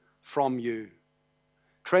vision from you.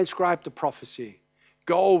 Transcribe the prophecy.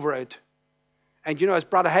 Go over it. And as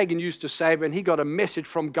Brother Hagin used to say, when he got a message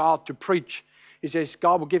from God to preach, he says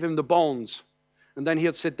God will give him the bones. And then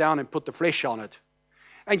he'll sit down and put the flesh on it.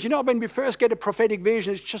 And when we first get a prophetic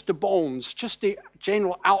vision, it's just the bones, just the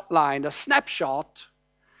general outline, a snapshot.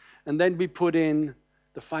 And then we put in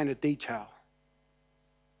the finer detail.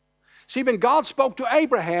 See, when God spoke to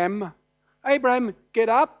Abraham, get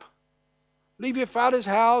up, leave your father's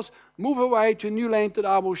house, move away to a new land that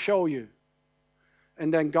I will show you.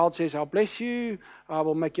 And then God says, I'll bless you, I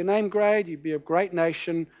will make your name great, you'll be a great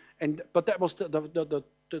nation. But that was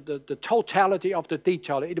the totality of the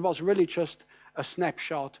detail. It was really just a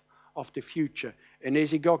snapshot of the future. And as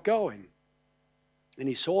he got going, and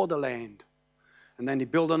he saw the land, and then he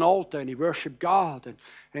built an altar and he worshiped God.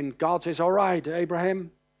 And God says, all right, Abraham,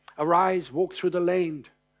 arise, walk through the land,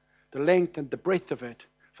 the length and the breadth of it.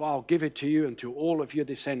 For I'll give it to you and to all of your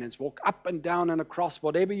descendants. Walk up and down and across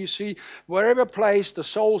whatever you see, wherever place the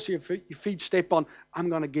soles your feet step on, I'm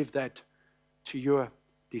going to give that to your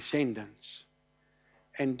descendants.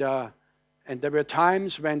 And And there were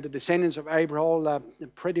times when the descendants of Abraham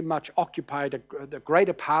pretty much occupied the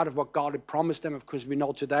greater part of what God had promised them, of course, we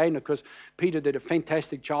know today. And of course, Peter did a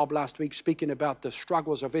fantastic job last week speaking about the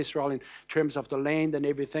struggles of Israel in terms of the land and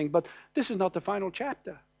everything. But this is not the final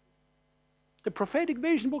chapter. The prophetic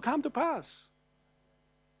vision will come to pass.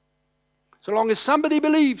 So long as somebody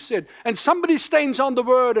believes it and somebody stands on the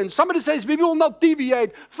word and somebody says, we will not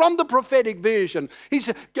deviate from the prophetic vision.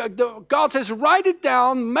 God says, write it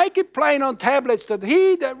down, make it plain on tablets that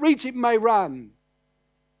he that reads it may run.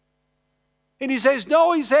 And he says,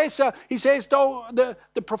 no, he says, though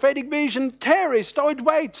the prophetic vision tarries, though it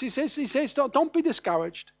waits, he says, don't be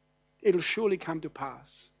discouraged. It'll surely come to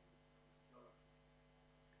pass.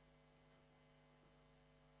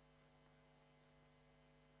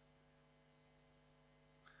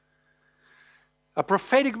 A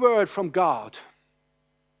prophetic word from God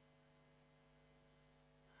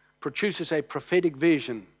produces a prophetic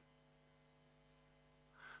vision.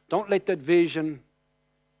 Don't let that vision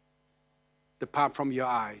depart from your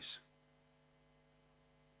eyes.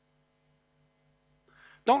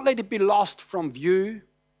 Don't let it be lost from view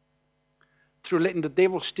through letting the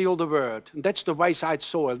devil steal the word. And that's the wayside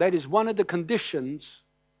soil. That is one of the conditions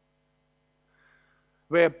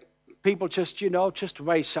where people just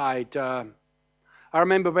wayside. I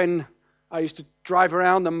remember when I used to drive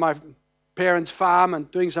around on my parents' farm and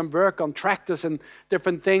doing some work on tractors and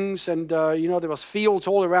different things. And, there was fields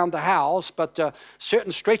all around the house, but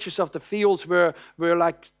certain stretches of the fields were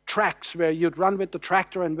like tracks where you'd run with the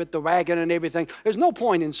tractor and with the wagon and everything. There's no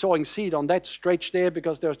point in sowing seed on that stretch there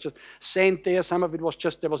because there was just sand there. Some of it was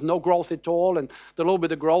there was no growth at all. And the little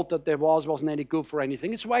bit of growth that there wasn't any good for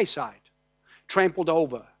anything. It's wayside, trampled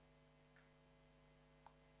over.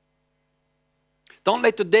 Don't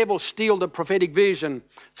let the devil steal the prophetic vision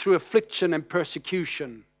through affliction and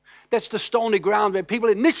persecution. That's the stony ground where people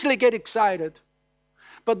initially get excited.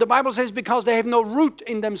 But the Bible says because they have no root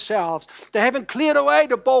in themselves, they haven't cleared away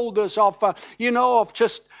the boulders of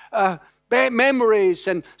just bad memories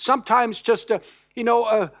and sometimes just, a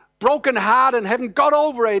broken heart and haven't got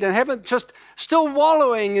over it and haven't just still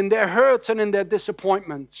wallowing in their hurts and in their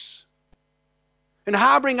disappointments and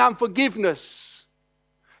harboring unforgiveness,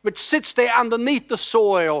 which sits there underneath the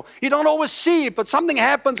soil. You don't always see it, but something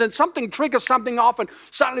happens and something triggers something off and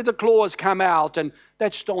suddenly the claws come out and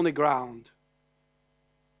that's stony ground.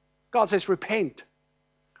 God says, repent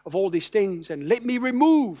of all these things and let me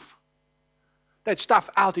remove that stuff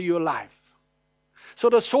out of your life. So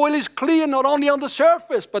the soil is clear not only on the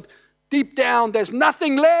surface, but deep down there's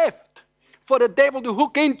nothing left for the devil to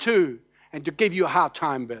hook into and to give you a hard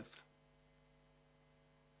time with.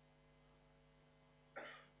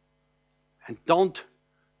 And don't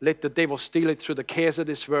let the devil steal it through the cares of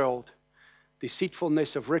this world,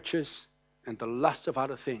 deceitfulness of riches, and the lust of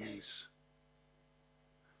other things.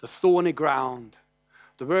 The thorny ground.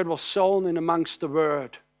 The word was sown in amongst the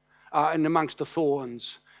word, and amongst the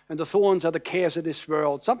thorns. And the thorns are the cares of this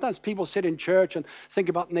world. Sometimes people sit in church and think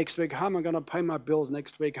about next week. How am I going to pay my bills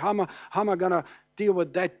next week? How am I going to deal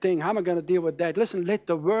with that thing? How am I going to deal with that? Listen, let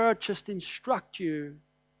the word just instruct you.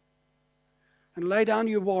 And lay down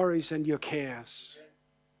your worries and your cares.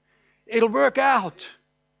 It'll work out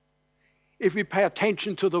if we pay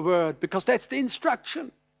attention to the word, because that's the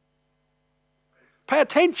instruction. Pay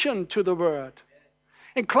attention to the word.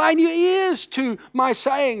 Incline your ears to my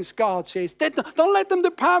sayings, God says. Don't let them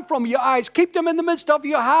depart from your eyes. Keep them in the midst of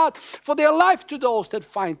your heart, for they are life to those that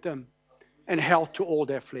find them and health to all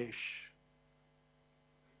their flesh.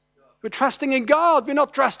 We're trusting in God. We're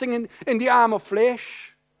not trusting in the arm of flesh.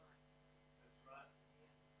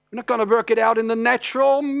 We're not going to work it out in the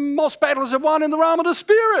natural. Most battles are won in the realm of the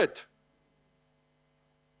Spirit.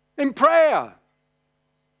 In prayer.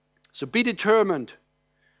 So be determined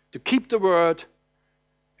to keep the word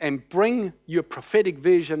and bring your prophetic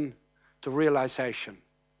vision to realization.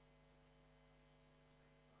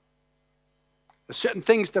 There's certain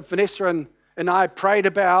things that Vanessa and I prayed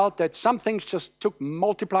about that some things just took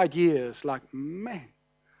multiplied years.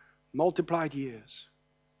 Multiplied years.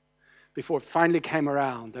 Before it finally came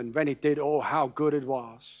around. And when it did, oh, how good it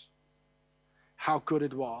was. How good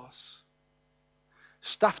it was.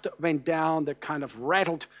 Stuff that went down that kind of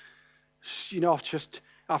rattled, just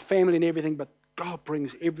our family and everything. But God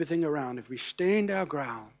brings everything around. If we stand our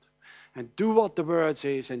ground and do what the word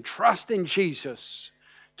says and trust in Jesus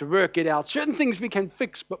to work it out. Certain things we can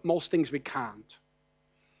fix, but most things we can't.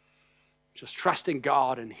 Just trust in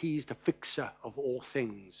God and He's the fixer of all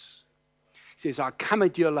things. He says, I'll come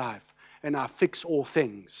into your life and I'll fix all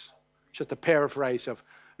things. Just a paraphrase of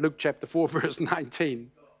Luke chapter 4, verse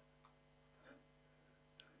 19.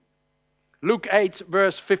 Luke 8,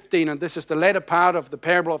 verse 15, and this is the latter part of the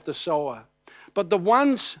parable of the sower. But the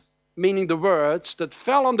ones, meaning the words, that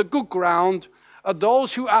fell on the good ground are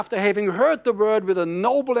those who, after having heard the word with a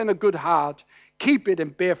noble and a good heart, keep it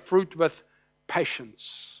and bear fruit with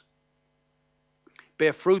patience.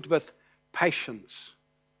 Bear fruit with patience.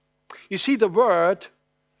 You see, the word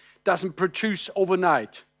doesn't produce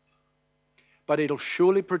overnight, but it'll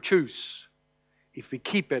surely produce if we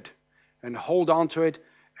keep it and hold on to it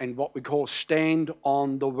and what we call stand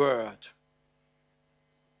on the word.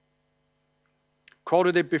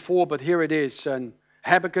 Quoted it before, but here it is in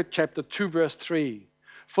Habakkuk chapter 2, verse 3.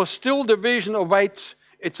 For still the vision awaits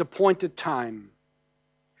its appointed time.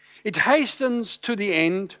 It hastens to the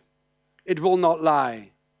end, it will not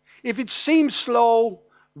lie. If it seems slow,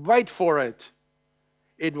 wait for it.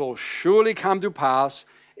 It will surely come to pass.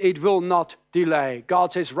 It will not delay.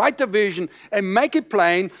 God says, write the vision and make it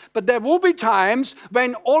plain, but there will be times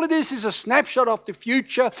when all it is a snapshot of the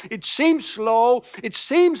future. It seems slow, it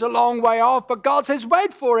seems a long way off, but God says,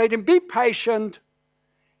 wait for it and be patient.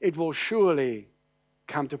 It will surely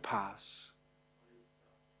come to pass.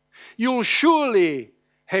 You'll surely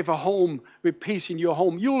have a home with peace in your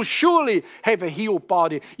home. You'll surely have a healed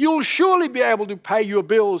body. You'll surely be able to pay your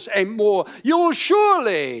bills and more. You'll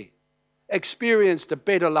surely experience the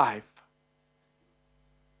better life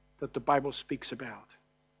that the Bible speaks about.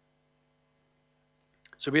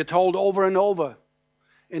 So we are told over and over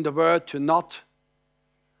in the Word to not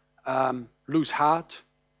lose heart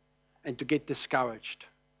and to get discouraged.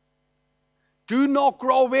 Do not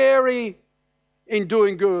grow weary in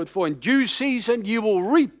doing good, for in due season you will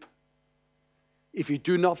reap if you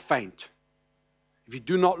do not faint, if you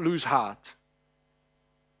do not lose heart.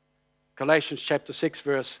 Galatians chapter 6,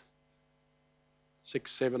 verse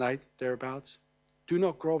 6, 7, 8, thereabouts. Do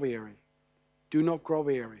not grow weary. Do not grow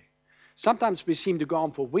weary. Sometimes we seem to go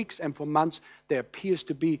on for weeks and for months. There appears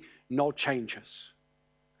to be no changes.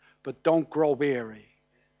 But don't grow weary.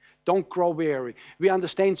 Don't grow weary. We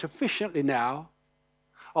understand sufficiently now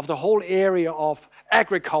of the whole area of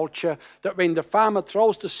agriculture that when the farmer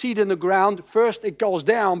throws the seed in the ground, first it goes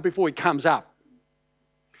down before it comes up.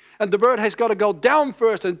 And the bird has got to go down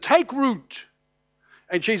first and take root.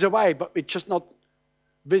 And she's away, but it's just not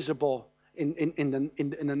visible in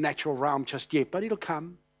the natural realm just yet. But it'll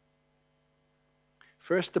come.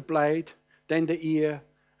 First the blade, then the ear,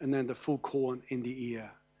 and then the full corn in the ear.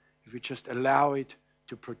 If we just allow it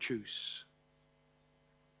to produce.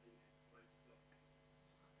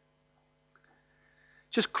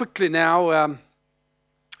 Just quickly now,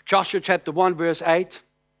 Joshua chapter 1, verse 8,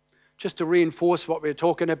 just to reinforce what we're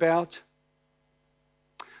talking about.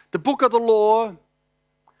 The book of the law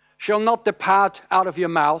shall not depart out of your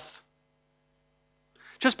mouth.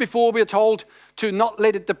 Just before we're told to not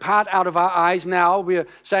let it depart out of our eyes, now we're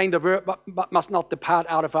saying the word must not depart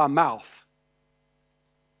out of our mouth.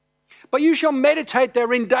 But you shall meditate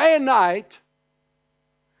therein day and night,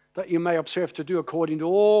 that you may observe to do according to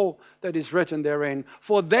all that is written therein.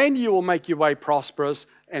 For then you will make your way prosperous,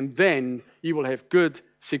 and then you will have good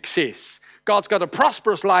success. God's got a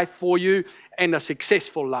prosperous life for you and a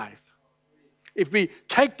successful life. If we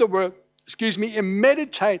take the word, and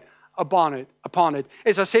meditate upon it.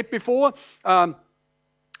 As I said before,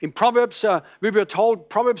 in Proverbs,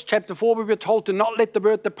 Proverbs chapter 4, we were told to not let the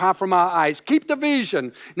word depart from our eyes. Keep the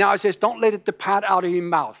vision. Now it says, don't let it depart out of your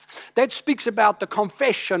mouth. That speaks about the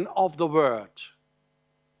confession of the word.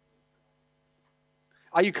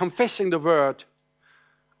 Are you confessing the word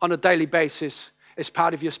on a daily basis as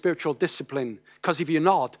part of your spiritual discipline? Because if you're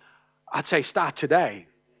not, I'd say start today.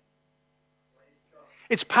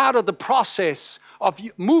 It's part of the process of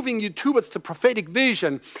moving you towards the prophetic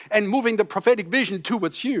vision and moving the prophetic vision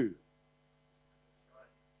towards you.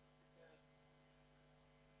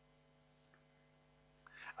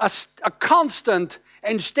 A constant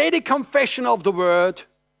and steady confession of the word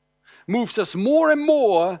moves us more and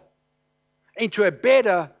more into a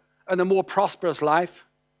better and a more prosperous life,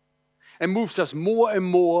 and moves us more and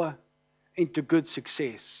more into good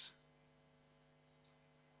success.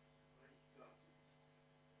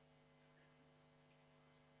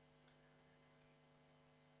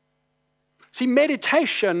 See,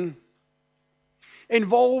 meditation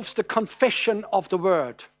involves the confession of the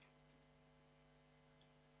word.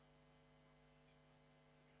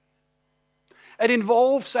 It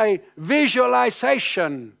involves a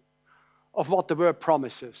visualization of what the word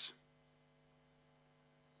promises.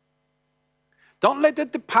 Don't let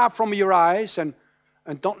it depart from your eyes, and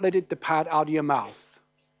don't let it depart out of your mouth.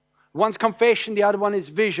 One's confession, the other one is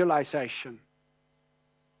visualization.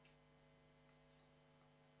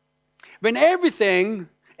 When everything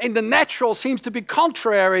in the natural seems to be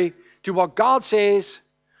contrary to what God says,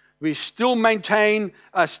 we still maintain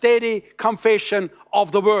a steady confession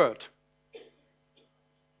of the Word.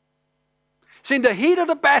 See, in the heat of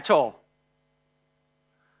the battle,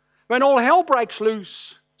 when all hell breaks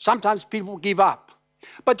loose, sometimes people give up.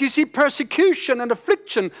 But you see, persecution and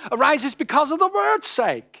affliction arises because of the Word's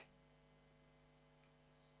sake.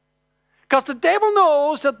 Because the devil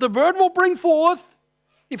knows that the Word will bring forth,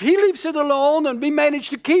 if he leaves it alone and we manage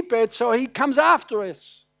to keep it, so he comes after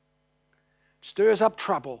us. It stirs up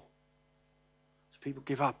trouble. So people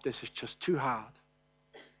give up. This is just too hard.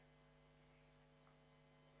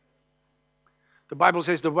 The Bible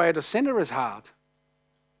says the way of the sinner is hard.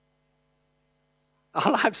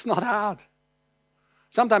 Our life's not hard.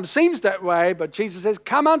 Sometimes seems that way, but Jesus says,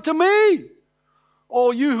 come unto me,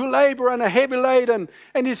 all you who labor and are heavy laden.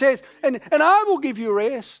 And he says, and I will give you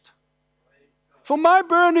rest. For my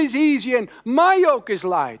burden is easy and my yoke is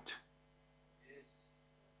light.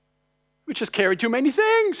 We just carry too many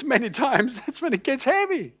things many times. That's when it gets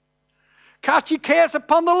heavy. Cast your cares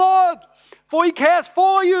upon the Lord, for he cares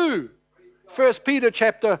for you. 1 Peter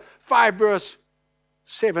chapter 5, verse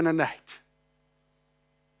 7 and 8.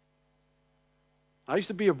 I used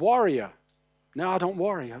to be a warrior. Now I don't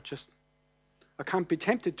worry. I can't be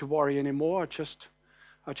tempted to worry anymore.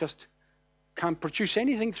 I just can't produce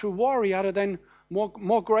anything through worry other than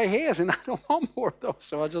more gray hairs, and I don't want more of those,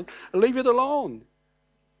 so I just leave it alone.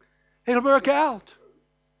 It'll work out.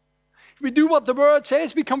 If we do what the Word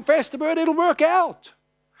says, we confess the Word, it'll work out.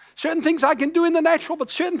 Certain things I can do in the natural,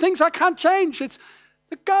 but certain things I can't change. It's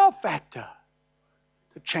the God factor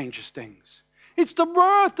that changes things. It's the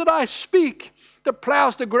Word that I speak that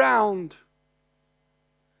plows the ground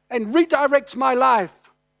and redirects my life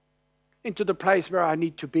into the place where I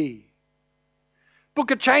need to be.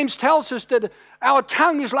 Book of James tells us that our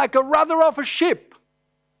tongue is like a rudder of a ship.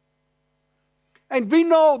 And we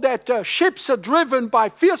know that ships are driven by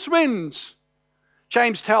fierce winds,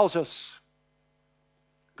 James tells us.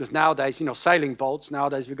 Because nowadays, sailing boats,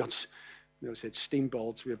 nowadays we've got, said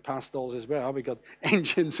steamboats, we've passed those as well. We've got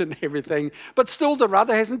engines and everything. But still the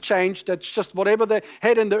rudder hasn't changed. That's just whatever they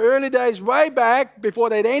had in the early days, way back, before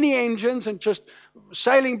they had any engines and just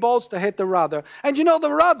sailing boats, they had the rudder. And the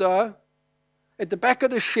rudder at the back of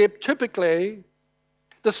the ship, typically,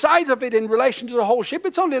 the size of it in relation to the whole ship,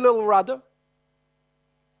 it's only a little rudder.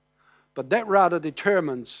 But that rudder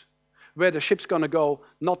determines where the ship's going to go,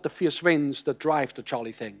 not the fierce winds that drive the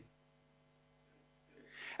jolly thing.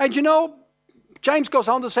 And James goes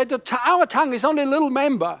on to say that our tongue is only a little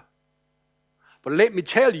member. But let me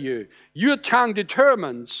tell you, your tongue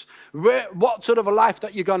determines what sort of a life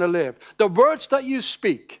that you're going to live. The words that you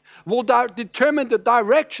speak will determine the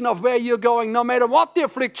direction of where you're going, no matter what the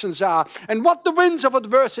afflictions are and what the winds of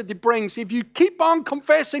adversity brings. If you keep on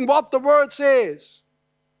confessing what the Word says,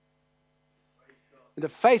 in the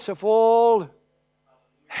face of all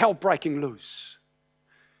hell breaking loose,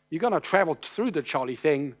 you're going to travel through the jolly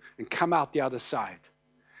thing and come out the other side.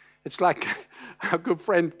 It's like a good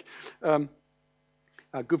friend,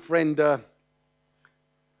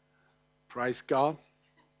 praise God,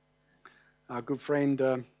 our good friend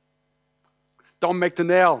Don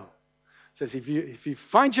McDonnell says, if you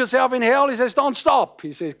find yourself in hell, he says, don't stop.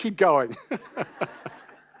 He says, keep going.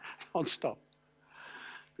 Don't stop.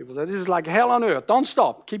 People say, this is like hell on earth. Don't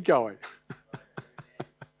stop. Keep going.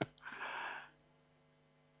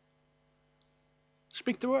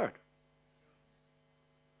 Speak the Word.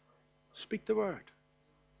 Speak the Word.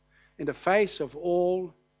 In the face of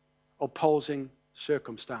all opposing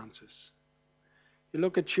circumstances. You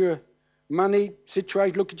look at your money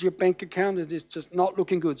situation, look at your bank account, it's just not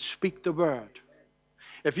looking good. Speak the Word.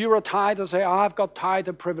 If you're a tither, say, I've got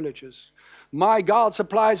tither privileges. My God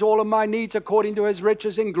supplies all of my needs according to His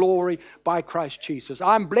riches in glory by Christ Jesus.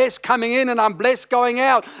 I'm blessed coming in and I'm blessed going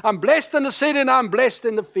out. I'm blessed in the city and I'm blessed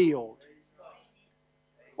in the field.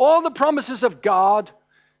 All the promises of God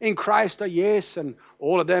in Christ are yes, and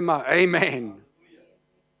all of them are amen.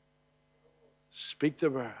 Speak the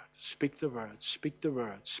Word, speak the Word, speak the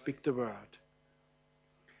Word, speak the Word.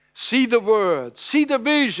 See the Word, see the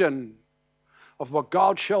vision of what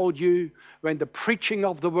God showed you when the preaching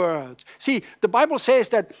of the Word. See, the Bible says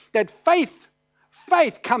that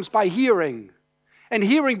faith comes by hearing, and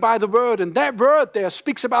hearing by the Word. And that Word there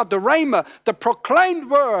speaks about the rhema, the proclaimed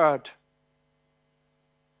Word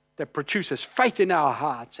that produces faith in our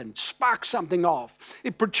hearts and sparks something off.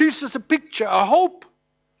 It produces a picture, a hope.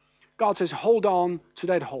 God says, hold on to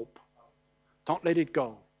that hope. Don't let it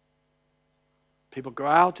go. People go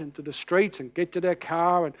out into the streets and get to their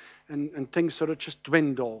car and things sort of just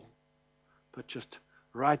dwindle. But just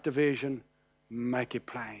write the vision, make it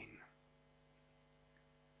plain.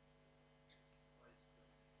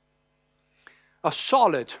 A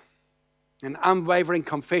solid and unwavering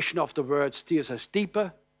confession of the word steers us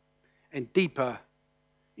deeper and deeper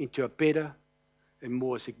into a better and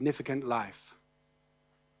more significant life.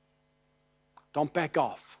 Don't back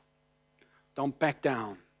off. Don't back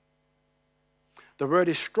down. The word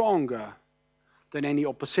is stronger than any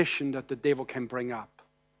opposition that the devil can bring up.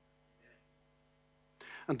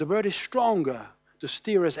 And the word is stronger to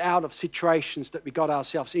steer us out of situations that we got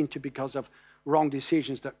ourselves into because of wrong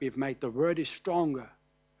decisions that we've made. The word is stronger.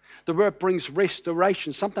 The word brings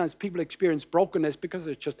restoration. Sometimes people experience brokenness because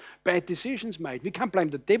it's just bad decisions made. We can't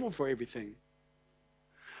blame the devil for everything.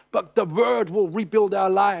 But the word will rebuild our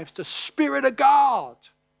lives. The Spirit of God,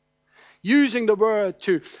 using the word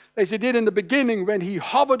to, as he did in the beginning when he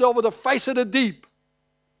hovered over the face of the deep.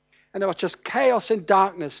 And there was just chaos and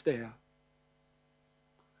darkness there.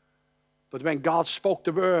 But when God spoke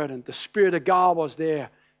the word and the Spirit of God was there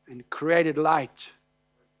and created light,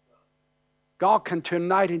 God can turn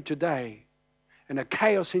night into day and a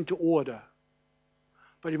chaos into order.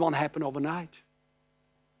 But it won't happen overnight.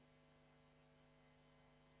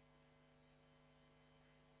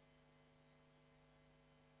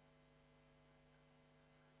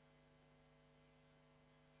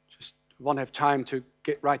 Won't have time to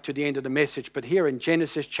get right to the end of the message, but here in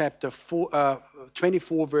Genesis chapter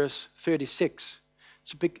 24, verse 36,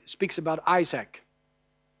 speaks about Isaac,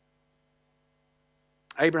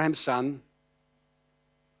 Abraham's son.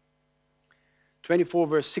 24,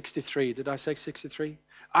 verse 63. Did I say 63?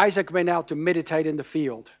 Isaac went out to meditate in the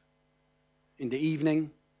field in the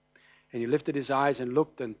evening, and he lifted his eyes and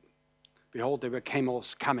looked, and behold, there were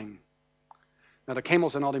camels coming. Now, the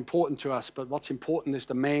camels are not important to us, but what's important is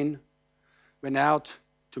the man went out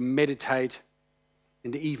to meditate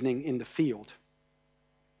in the evening in the field.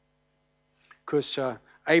 Because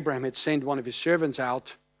Abraham had sent one of his servants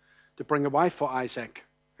out to bring a wife for Isaac.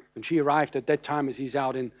 And she arrived at that time as he's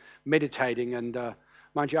out in meditating. And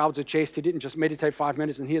mind you, I would suggest he didn't just meditate 5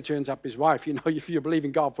 minutes and here turns up his wife. You know, if you believe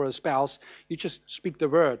in God for a spouse, you just speak the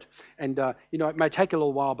word. And, it may take a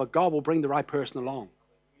little while, but God will bring the right person along.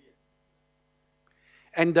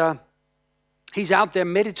 And he's out there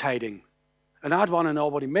meditating. And I'd want to know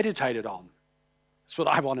what he meditated on. That's what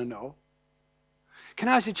I want to know. Can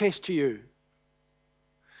I suggest to you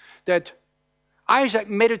that Isaac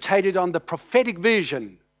meditated on the prophetic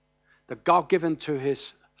vision that God given to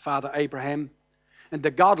his father Abraham, and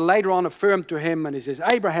that God later on affirmed to him, and he says,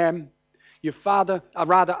 Isaac, your father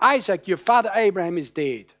Abraham is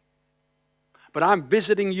dead, but I'm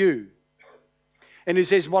visiting you. And he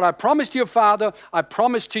says, what I promised your father, I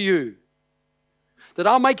promise to you, that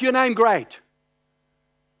I'll make your name great.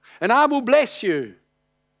 And I will bless you.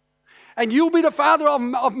 And you'll be the father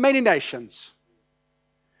of many nations.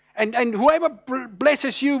 And whoever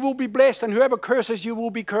blesses you will be blessed, and whoever curses you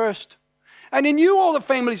will be cursed. And in you all the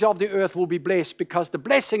families of the earth will be blessed, because the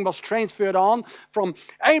blessing was transferred on from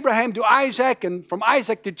Abraham to Isaac, and from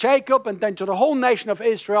Isaac to Jacob, and then to the whole nation of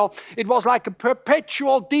Israel. It was like a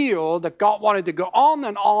perpetual deal that God wanted to go on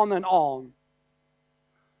and on and on.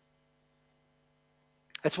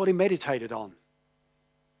 That's what he meditated on.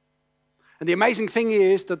 And the amazing thing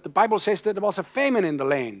is that the Bible says that there was a famine in the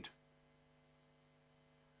land.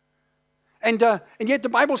 And yet the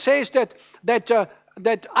Bible says that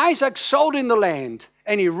Isaac sowed in the land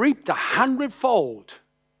and he reaped 100-fold.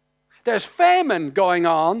 There's famine going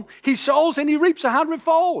on. He sows and he reaps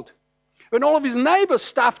 100-fold. When all of his neighbor's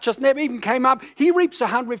stuff just never even came up, he reaps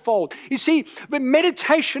 100-fold. You see, with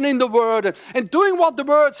meditation in the Word and doing what the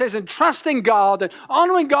Word says and trusting God and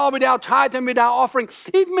honoring God with our tithe and with our offering,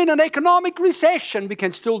 even in an economic recession, we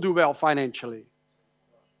can still do well financially.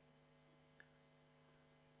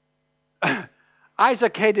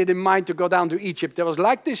 Isaac had it in mind to go down to Egypt. There was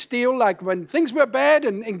like this deal, like when things were bad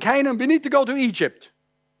in Canaan, we need to go to Egypt.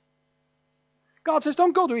 God says,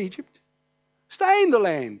 don't go to Egypt. Stay in the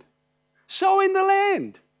land. Sow in the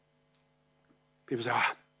land. People say,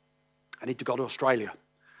 I need to go to Australia.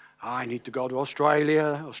 I need to go to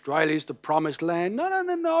Australia. Australia is the promised land.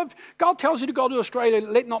 No. If God tells you to go to Australia,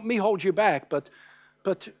 let not me hold you back. But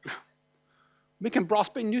we can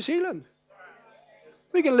prosper in New Zealand.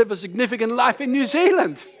 We can live a significant life in New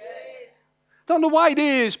Zealand. Don't know why it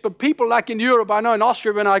is, but people like in Europe, I know in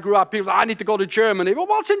Austria when I grew up, people say, I need to go to Germany. Well,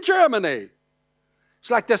 what's in Germany? It's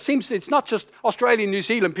like it's not just Australia and New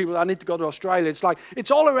Zealand people, I need to go to Australia. It's like,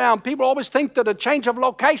 it's all around. People always think that a change of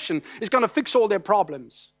location is going to fix all their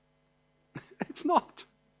problems. It's not.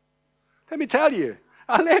 Let me tell you,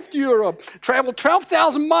 I left Europe, traveled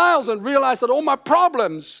 12,000 miles and realized that all my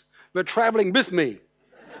problems were traveling with me.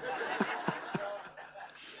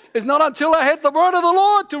 It's not until I had the word of the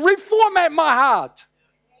Lord to reformat my heart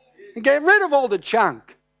And get rid of all the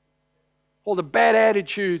junk, all the bad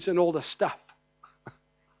attitudes and all the stuff.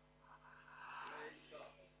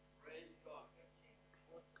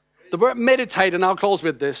 The word meditate, and I'll close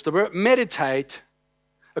with this, the word meditate,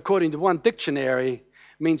 according to one dictionary,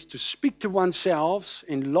 means to speak to oneself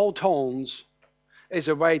in low tones as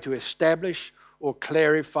a way to establish or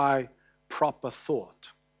clarify proper thought.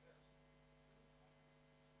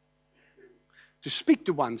 To speak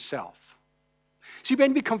to oneself. See,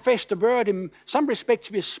 when we confess the word, in some respects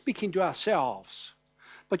we are speaking to ourselves.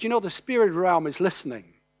 But you know, the spirit realm is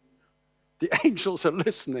listening. The angels are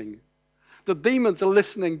listening. The demons are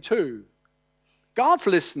listening too. God's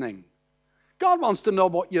listening. God wants to know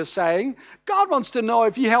what you're saying. God wants to know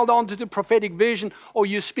if you held on to the prophetic vision or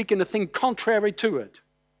you're speaking a thing contrary to it.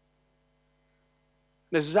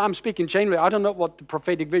 As I'm speaking generally, I don't know what the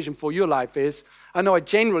prophetic vision for your life is. I know it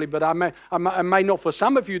generally, but I may know for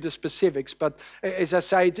some of you the specifics. But as I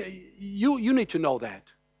say, you need to know that.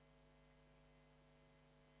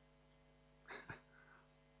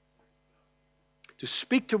 To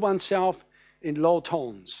speak to oneself in low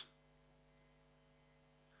tones.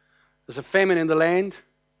 There's a famine in the land.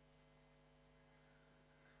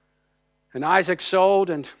 And Isaac sowed,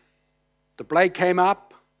 and the blade came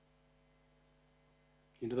up.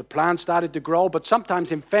 You know, the plant started to grow, but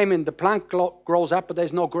sometimes in famine, the plant grows up, but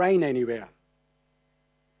there's no grain anywhere.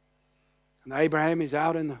 And Isaac is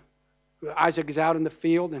out in the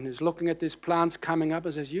field, and he's looking at these plants coming up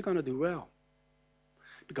and says, you're going to do well.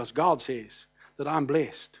 Because God says that I'm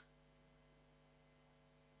blessed.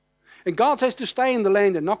 And God says to stay in the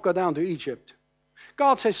land and not go down to Egypt.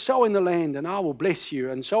 God says, sow in the land and I will bless you.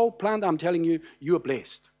 And so, plant, I'm telling you, you are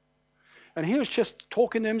blessed. And he was just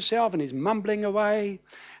talking to himself and he's mumbling away.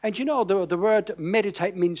 And you know, the word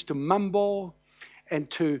meditate means to mumble and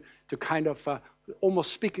to kind of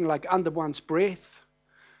almost speaking like under one's breath.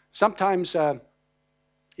 Sometimes,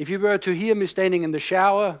 if you were to hear me standing in the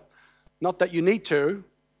shower, not that you need to,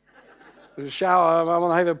 the shower, I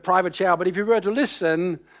want to have a private shower, but if you were to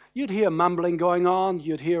listen, you'd hear mumbling going on,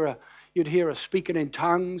 you'd hear a speaking in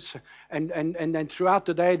tongues, and then throughout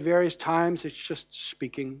the day at various times, it's just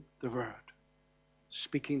speaking the word.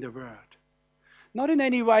 Speaking the word. Not in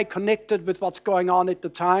any way connected with what's going on at the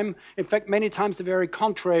time. In fact, many times the very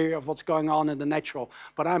contrary of what's going on in the natural.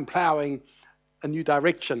 But I'm plowing a new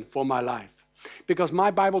direction for my life. Because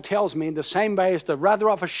my Bible tells me in the same way as the rudder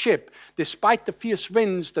of a ship, despite the fierce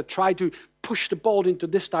winds that try to push the boat into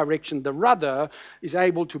this direction, the rudder is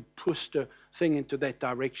able to push the thing into that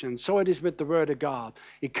direction. So it is with the Word of God.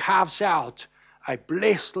 It carves out a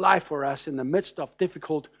blessed life for us in the midst of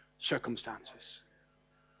difficult circumstances.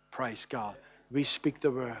 Praise God. We speak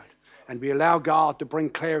the Word. And we allow God to bring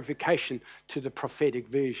clarification to the prophetic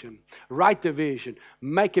vision. Write the vision.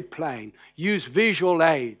 Make it plain. Use visual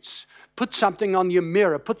aids. Put something on your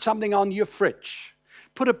mirror. Put something on your fridge.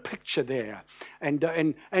 Put a picture there.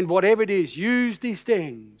 And whatever it is, use these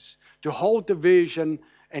things to hold the vision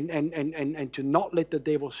and to not let the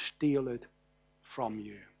devil steal it from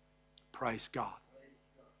you. Praise God.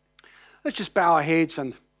 Let's just bow our heads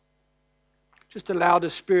and just allow the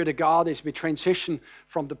Spirit of God as we transition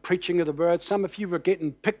from the preaching of the Word. Some of you were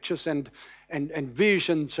getting pictures and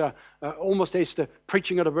visions almost as the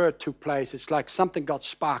preaching of the Word took place. It's like something got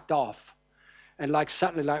sparked off. And like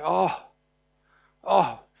suddenly well,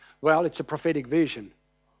 it's a prophetic vision.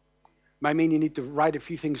 Might mean you need to write a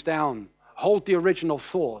few things down. Hold the original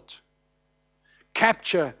thought.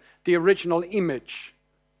 Capture the original image.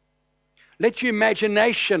 Let your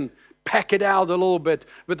imagination pack it out a little bit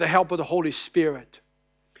with the help of the Holy Spirit.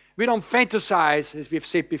 We don't fantasize, as we've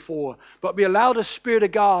said before, but we allow the Spirit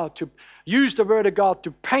of God to use the Word of God to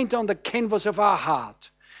paint on the canvas of our heart,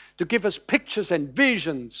 to give us pictures and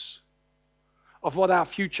visions of what our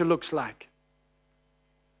future looks like.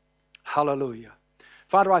 Hallelujah.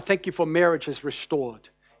 Father, I thank you for marriages restored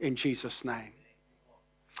in Jesus' name.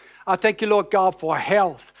 I thank you, Lord God, for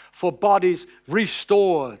health, for bodies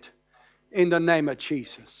restored in the name of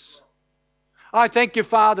Jesus. I thank you,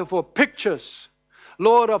 Father, for pictures,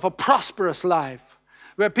 Lord, of a prosperous life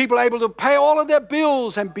where people are able to pay all of their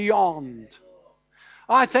bills and beyond.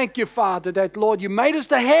 I thank you, Father, that, Lord, you made us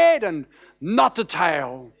the head and not the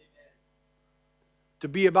tail, to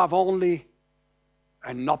be above only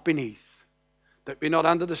and not beneath. That we're not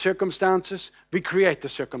under the circumstances, we create the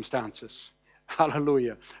circumstances.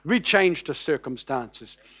 Hallelujah. We change the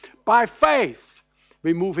circumstances. By faith,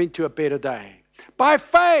 we move into a better day. By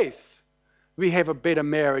faith, we have a better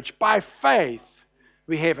marriage. By faith,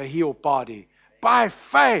 we have a healed body. By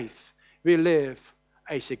faith, we live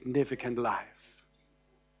a significant life.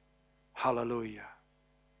 Hallelujah.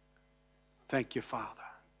 Thank you, Father.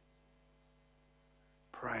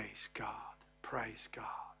 Praise God. Praise God.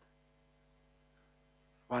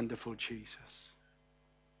 Wonderful Jesus.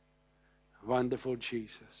 Wonderful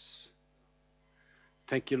Jesus.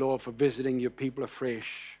 Thank you, Lord, for visiting your people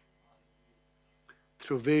afresh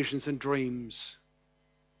through visions and dreams.